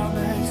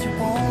promise you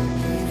won't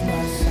leave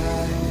my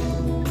side.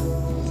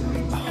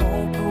 I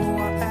hope who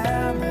I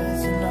am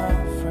is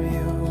enough for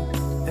you.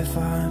 If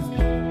I'm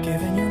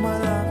giving you my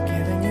love,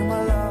 giving you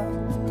my love,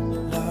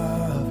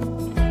 love.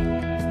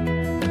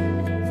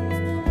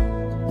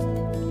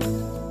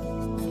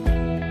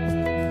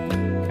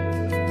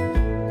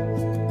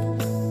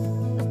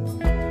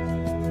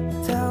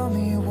 Tell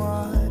me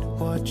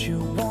what you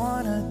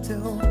wanna do,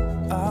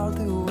 I'll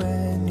do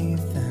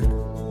anything.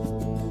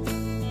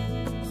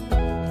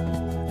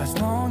 As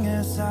long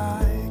as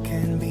I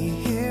can be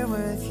here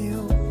with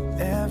you,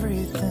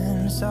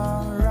 everything's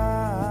alright.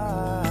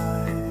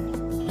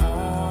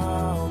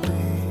 I'll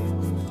be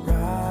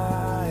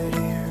right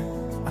here,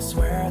 I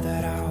swear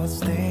that I'll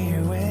stay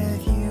here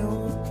with you.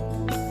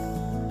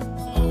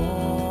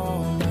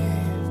 Hold me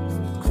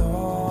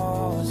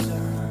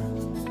closer,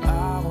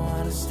 I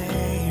wanna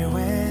stay here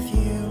with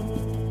you.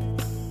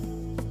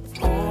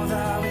 All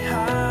that we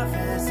have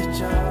is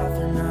each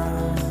other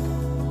now.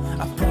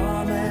 I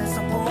promise I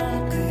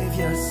won't leave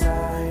your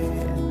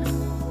side.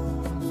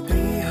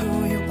 Be who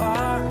you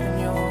are and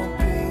you'll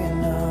be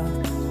enough.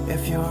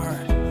 If you're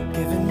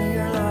giving me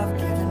your love,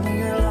 giving me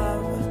your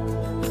love.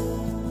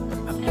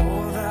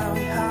 All that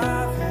we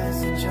have is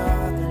each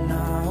other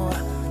now.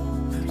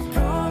 I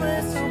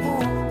promise I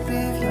won't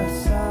leave your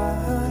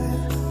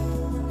side.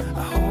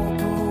 I hope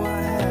who I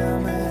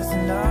am is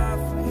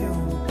enough for you.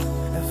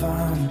 If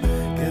I'm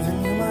giving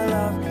you my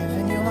love,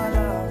 giving you my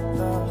love,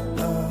 love,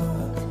 love.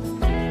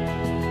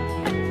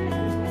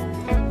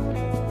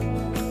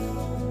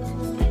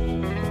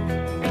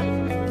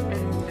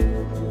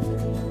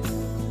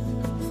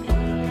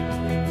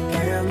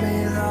 Give me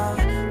love,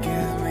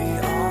 give me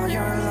all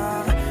your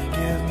love,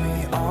 give me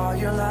all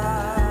your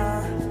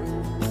love.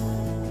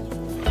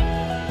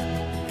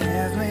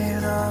 Give me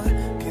love,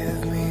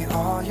 give me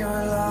all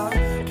your love,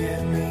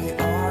 give me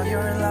all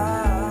your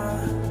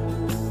love.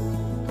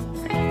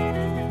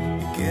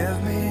 Give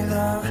me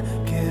love,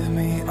 give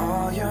me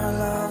all your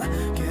love,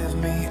 give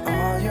me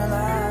all your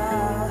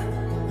love.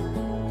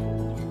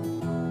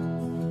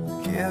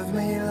 Give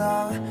me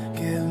love,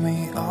 give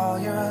me all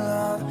your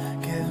love,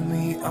 give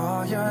me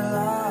all your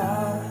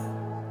love.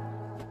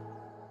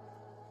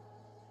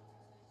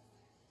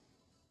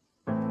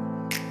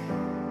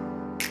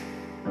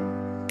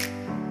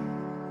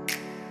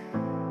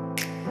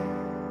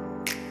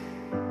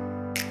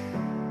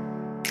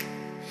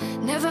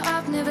 Never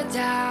up, never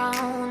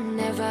down,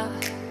 never.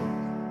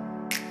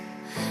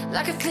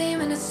 Like a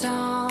theme in a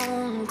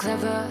song,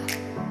 clever.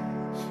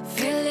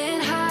 Feeling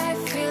high,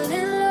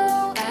 feeling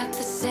low at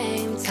the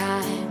same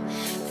time.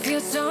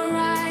 Feels so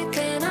right,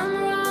 then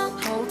I'm wrong,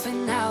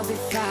 hoping I'll be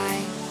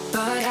fine.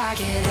 But I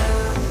get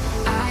up,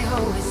 I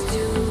always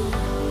do.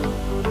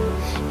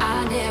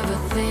 I never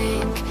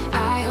think,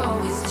 I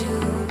always do.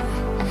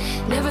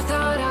 Never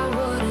thought I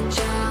wouldn't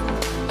jump,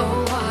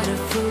 oh what a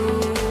fool.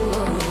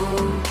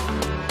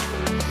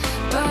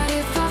 But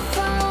if I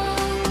fall,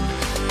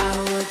 I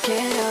will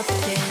get up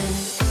again.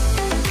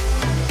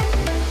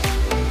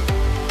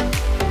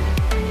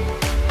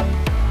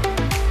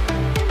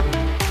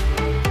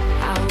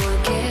 I will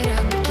get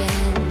up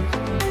again.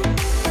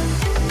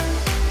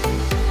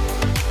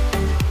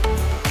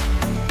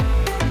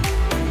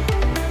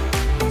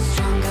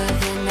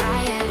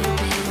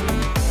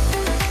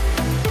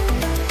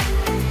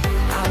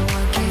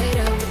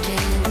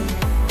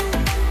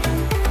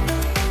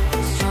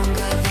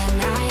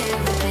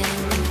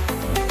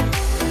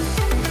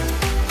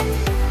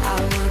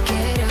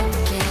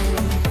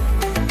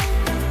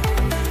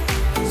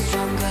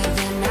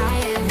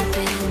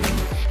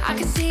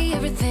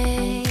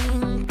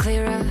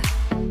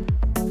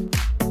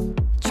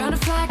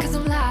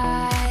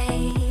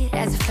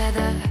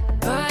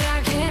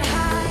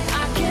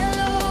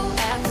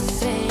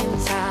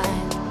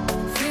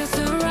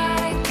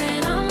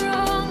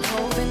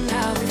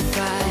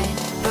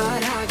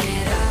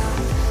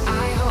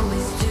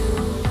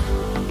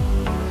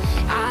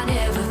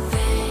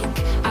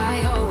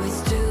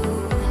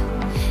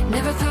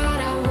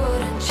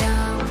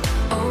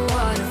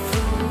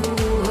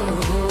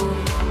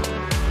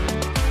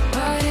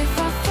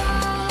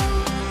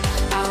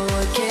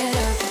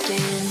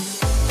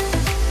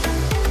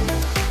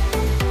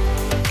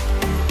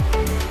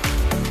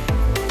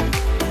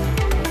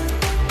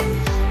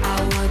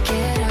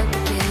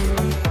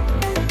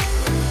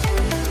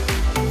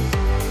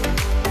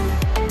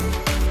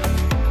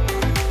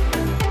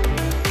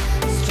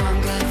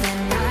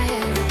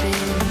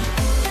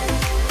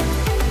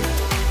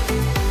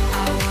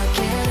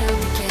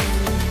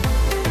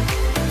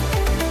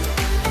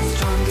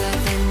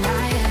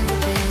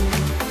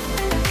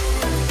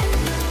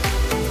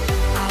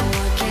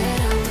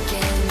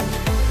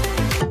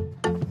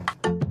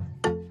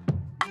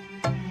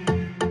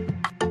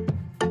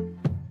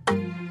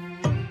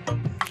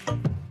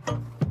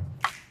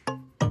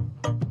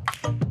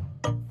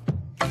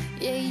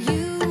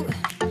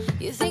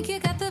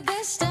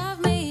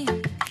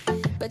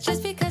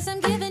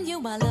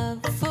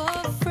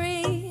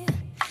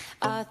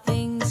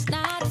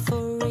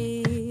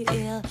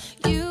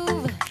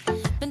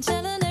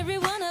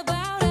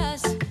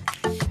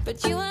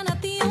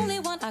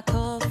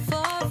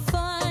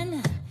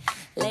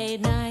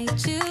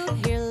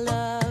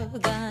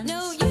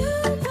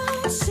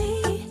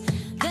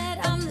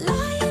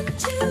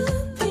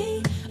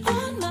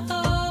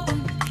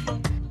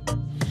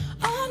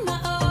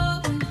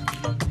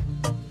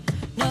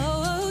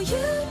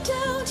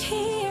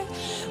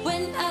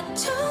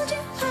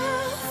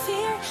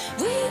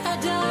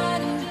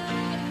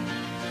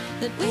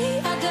 that we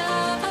are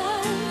done.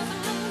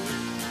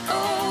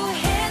 Oh,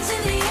 hands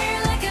in the air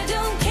like I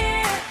don't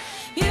care.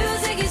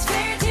 Music is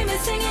fair to me,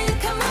 singing.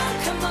 Come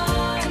on, come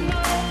on,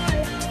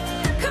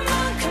 come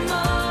on, come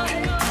on.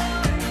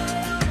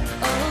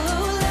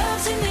 Oh,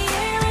 love's in the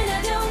air and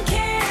I don't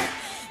care.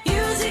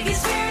 Music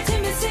is fair to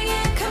me,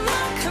 singing. Come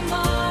on, come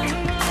on,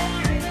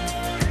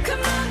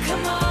 come on,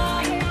 come on.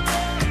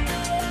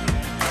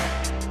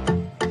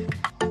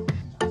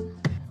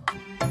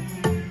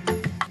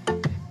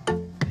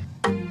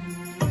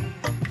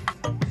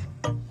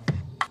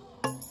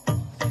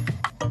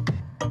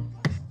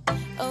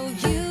 Oh,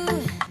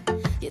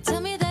 you tell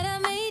me that I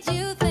made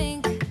you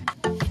think.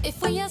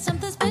 If we have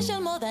something special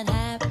more than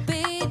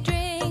happy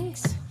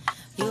drinks,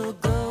 you'll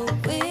go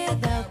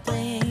without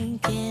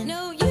blinking.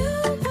 No,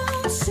 you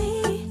won't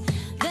see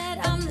that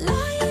I'm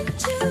lying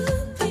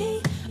to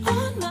be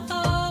on my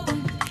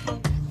own,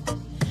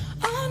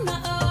 on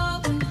my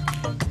own.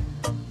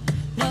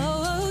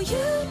 No,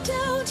 you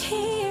don't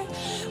hear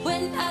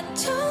when I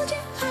told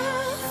you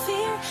I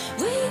fear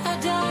we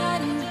are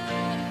done,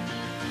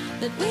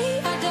 that we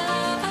are done.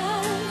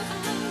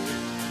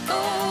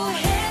 Oh,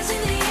 hands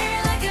in the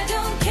air like I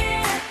don't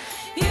care.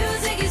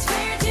 Music is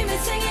fair to me,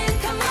 singing.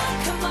 Come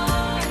on, come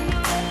on,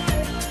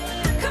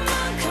 come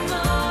on, come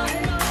on.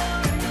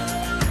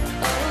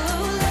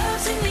 Oh,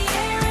 love's in the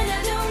air and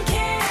I don't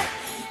care.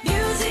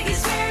 Music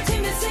is fair to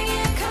me,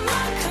 singing. Come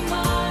on, come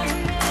on,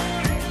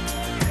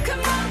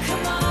 come on,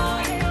 come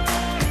on,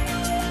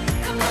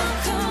 come on,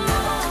 come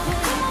on,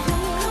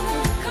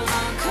 come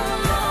on,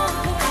 come on,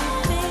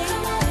 baby.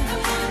 Come on,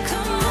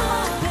 come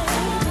on, baby.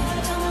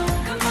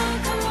 Come on,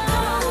 come on.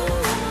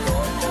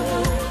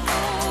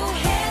 Oh,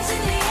 hands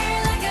in the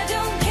air like I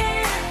don't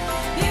care.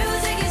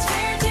 Music is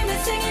fair to me,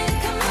 singing.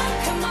 Come on,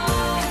 come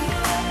on,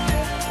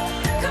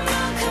 come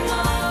on, come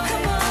on,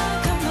 come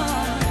on, come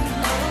on.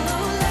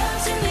 Oh,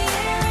 love's in the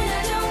air and I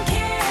don't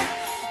care.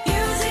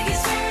 Music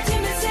is fair to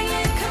me,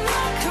 singing. Come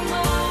on, come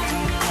on,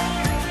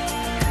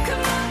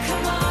 come on,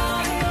 come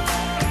on,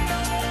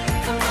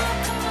 come on, come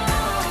on, come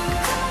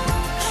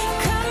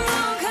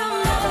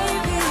on,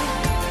 baby.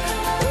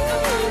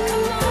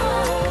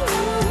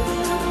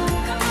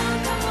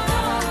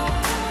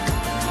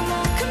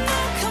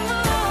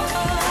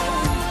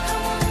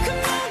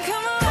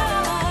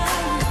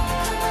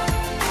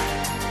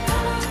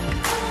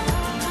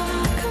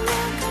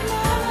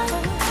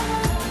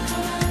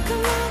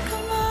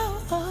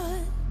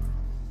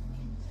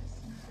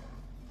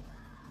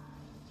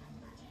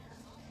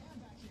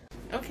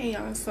 Okay,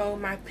 y'all, so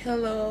my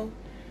pillow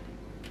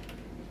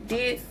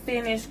did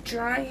finish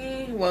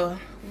drying. Well,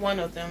 one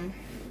of them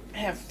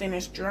have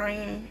finished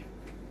drying.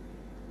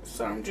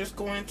 So I'm just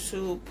going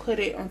to put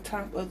it on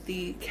top of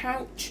the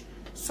couch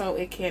so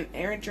it can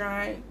air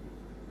dry.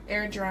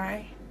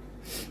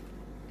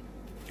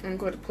 I'm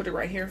going to put it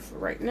right here for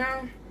right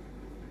now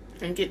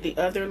and get the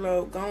other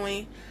load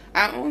going.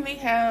 I only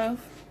have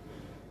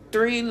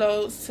 3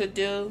 loads to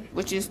do,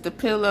 which is the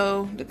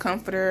pillow, the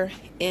comforter,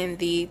 and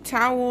the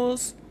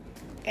towels.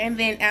 And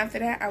then after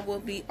that, I will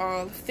be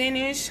all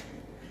finished.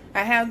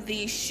 I have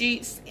the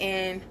sheets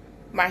and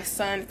my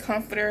son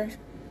comforter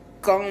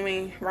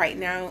going right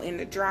now in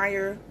the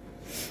dryer.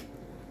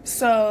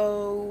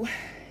 So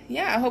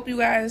yeah, I hope you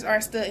guys are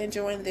still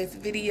enjoying this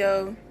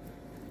video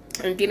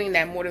and getting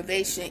that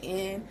motivation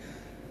in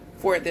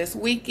for this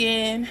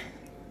weekend.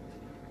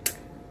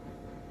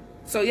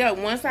 So yeah,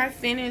 once I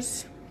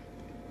finish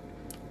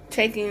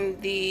taking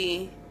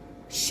the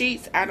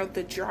sheets out of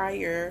the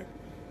dryer,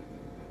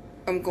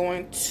 I'm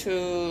going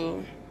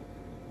to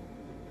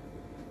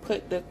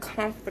put the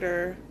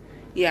comforter,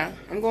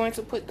 I'm going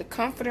to put the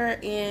comforter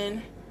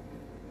in,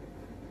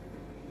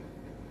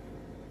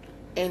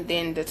 and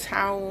then the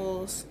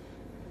towels,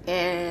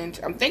 and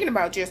I'm thinking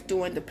about just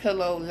doing the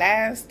pillow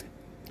last,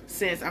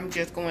 since I'm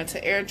just going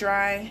to air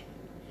dry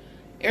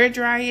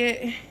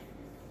it.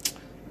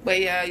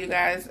 But yeah, you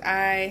guys,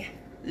 I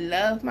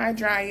love my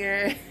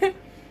dryer.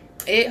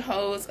 It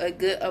holds a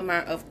good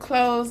amount of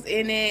clothes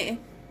in it.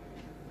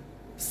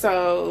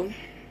 So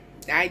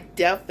I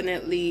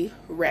definitely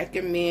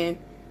recommend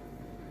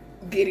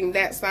getting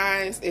that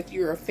size if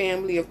you're a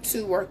family of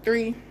 2 or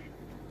 3.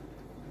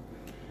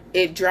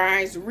 It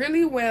dries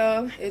really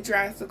well. It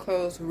dries the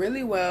clothes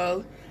really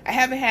well. I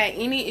haven't had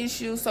any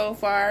issues so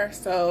far,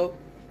 so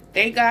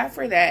thank God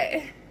for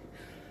that.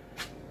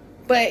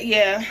 But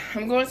yeah,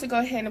 I'm going to go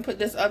ahead and put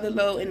this other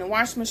load in the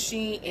wash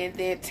machine and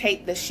then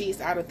take the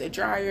sheets out of the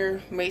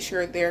dryer, make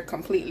sure they're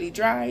completely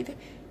dried,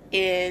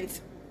 and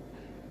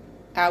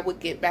I will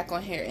get back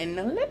on here in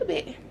a little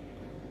bit.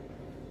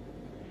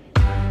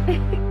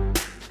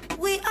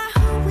 We are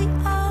who we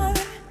are.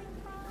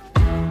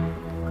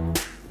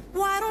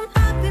 Why don't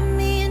I be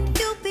me and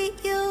you be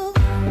you?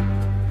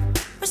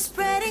 We're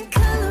spreading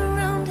color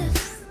around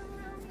us.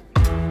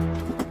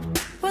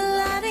 We're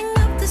lighting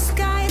up the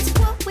sky, it's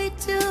what we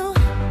do.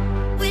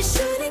 We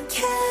shouldn't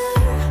care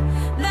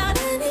about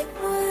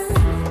anyone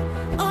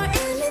or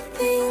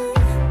anything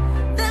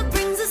that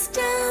brings us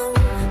down.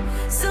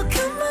 So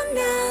come on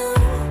now,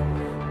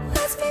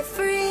 let's be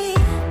free.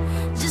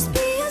 Just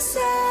be yourself.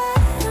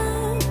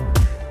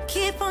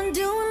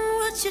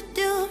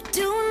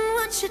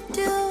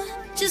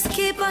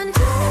 on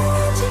doing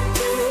what you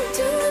do,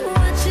 doing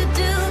what you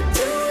do,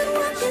 doing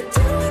what you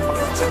do,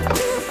 what you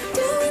do,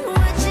 doing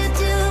what you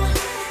do.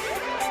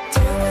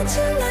 Do what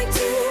you like,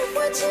 do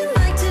what you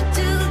like to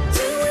do,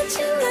 do what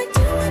you like,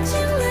 do what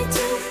you like,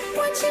 do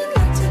what you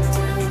like to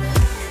do.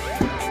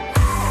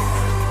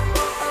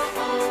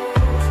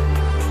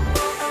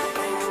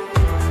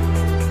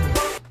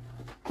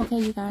 Okay,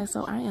 you guys,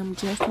 so I am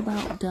just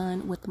about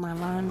done with my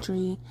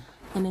laundry.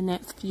 In the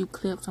next few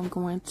clips, I'm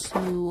going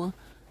to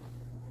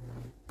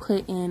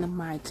put in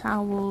my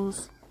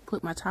towels,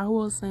 put my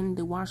towels in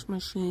the wash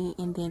machine,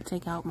 and then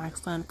take out my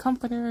son's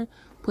comforter,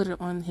 put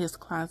it on his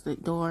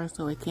closet door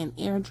so it can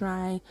air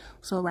dry.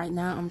 So right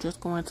now, I'm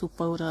just going to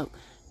fold up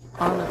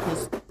all of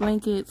his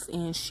blankets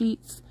and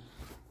sheets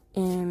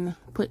and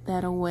put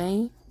that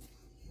away,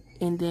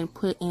 and then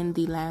put in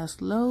the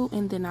last load,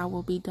 and then I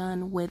will be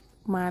done with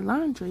my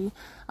laundry.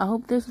 I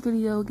hope this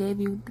video gave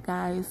you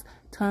guys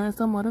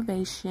tons of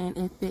motivation.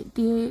 If it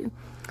did,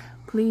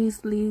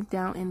 please leave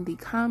down in the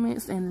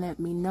comments and let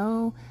me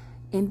know.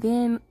 And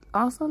then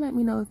also let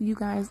me know if you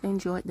guys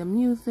enjoyed the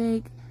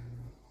music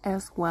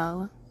as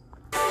well.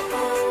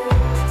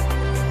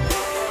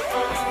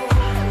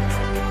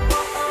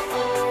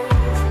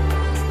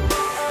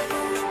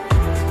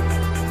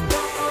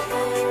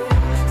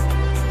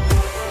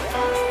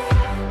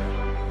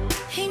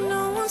 Ain't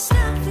no one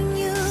stopping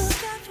you.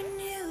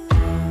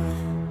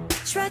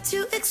 Try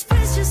to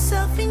express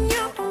yourself in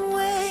your own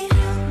way,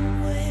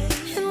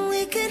 and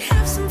we could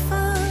have some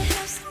fun.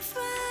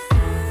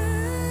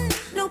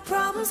 No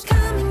problems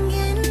coming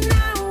in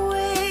our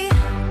way.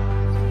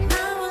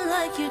 I would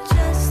like you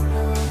just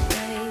the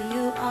way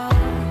you are,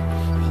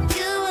 and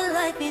you would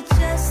like me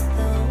just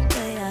the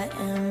way I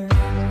am,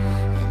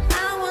 and I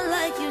would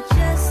like you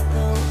just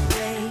the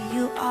way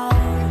you are,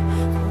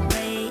 the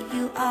way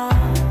you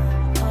are.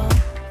 Oh,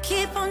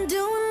 keep on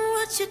doing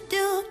what you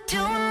do,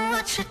 doing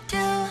what you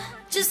do.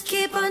 Just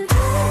keep on doing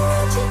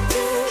what you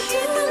do,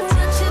 doing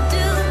what you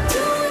do,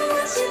 doing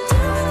what you do,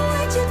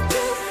 what you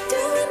do,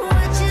 doing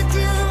what you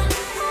do.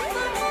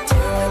 Do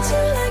what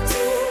you like,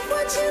 do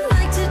what you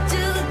like to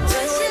do, do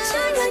what you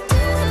like, do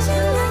what you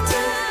like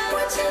to,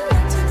 what you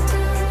like to do.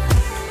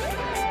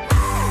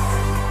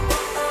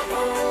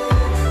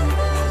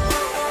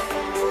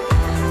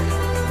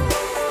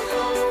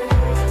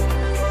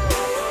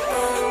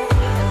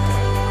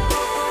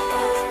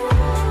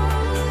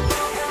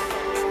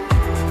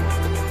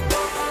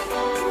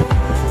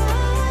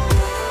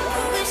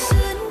 We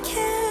shouldn't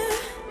care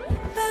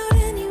about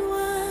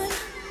anyone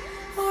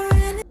or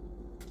anything.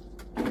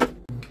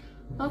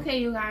 Okay,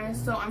 you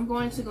guys, so I'm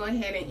going to go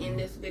ahead and end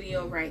this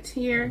video right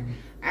here.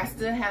 I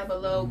still have a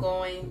load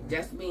going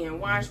that's being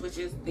washed, which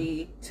is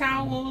the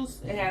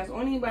towels. It has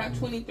only about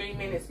 23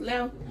 minutes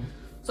left.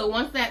 So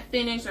once that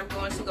finished, I'm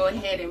going to go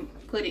ahead and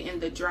put it in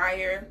the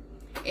dryer,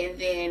 and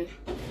then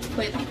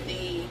put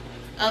the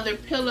other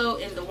pillow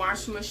in the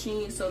washing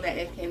machine so that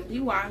it can be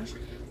washed.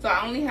 So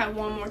I only have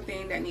one more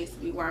thing that needs to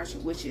be washed,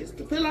 which is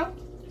the pillow.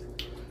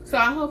 So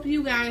I hope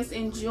you guys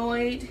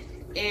enjoyed,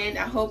 and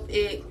I hope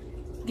it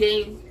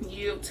gave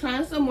you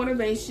tons of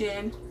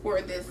motivation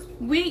for this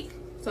week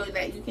so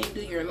that you can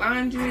do your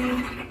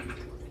laundry.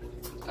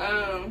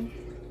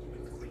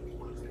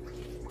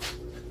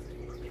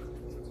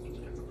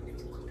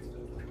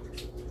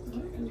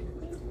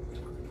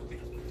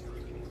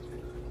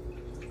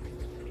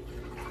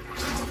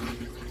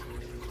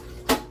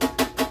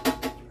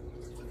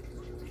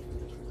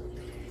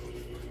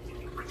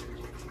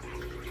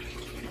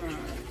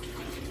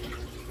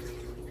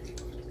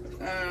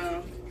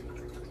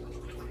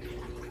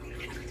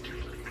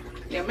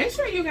 Yeah, make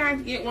sure you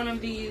guys get one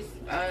of these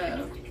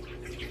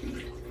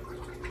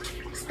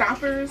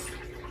stoppers,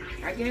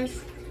 I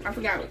guess. I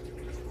forgot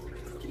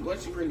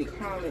what you really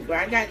call it, but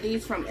I got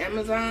these from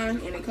Amazon,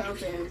 and it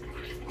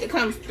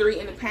comes 3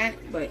 in a pack,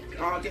 but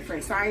all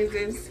different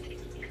sizes.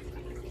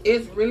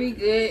 It's really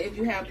good if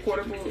you have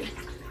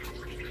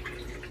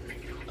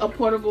a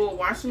portable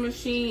washing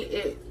machine.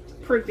 It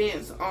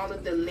prevents all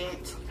of the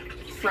lint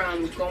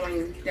from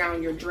going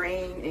down your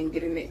drain and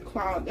getting it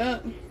clogged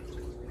up.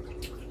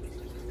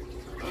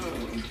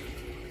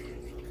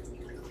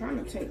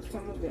 Trying to take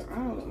some of it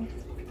out,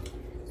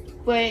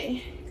 but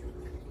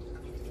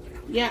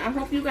yeah, I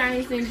hope you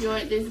guys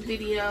enjoyed this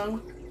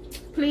video.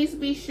 Please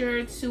be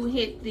sure to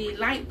hit the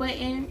like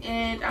button,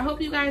 and I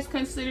hope you guys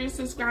consider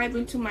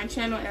subscribing to my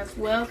channel as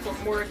well for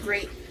more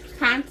great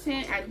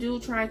content. I do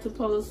try to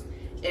post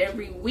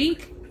every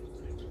week.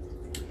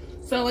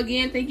 So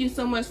again, thank you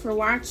so much for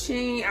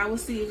watching. I will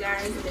see you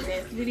guys in the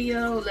next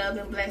video. Love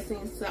and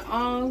blessings to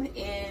all,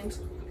 and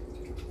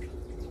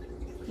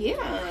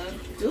yeah,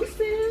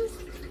 deuces.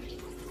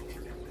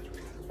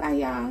 Bye,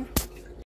 y'all.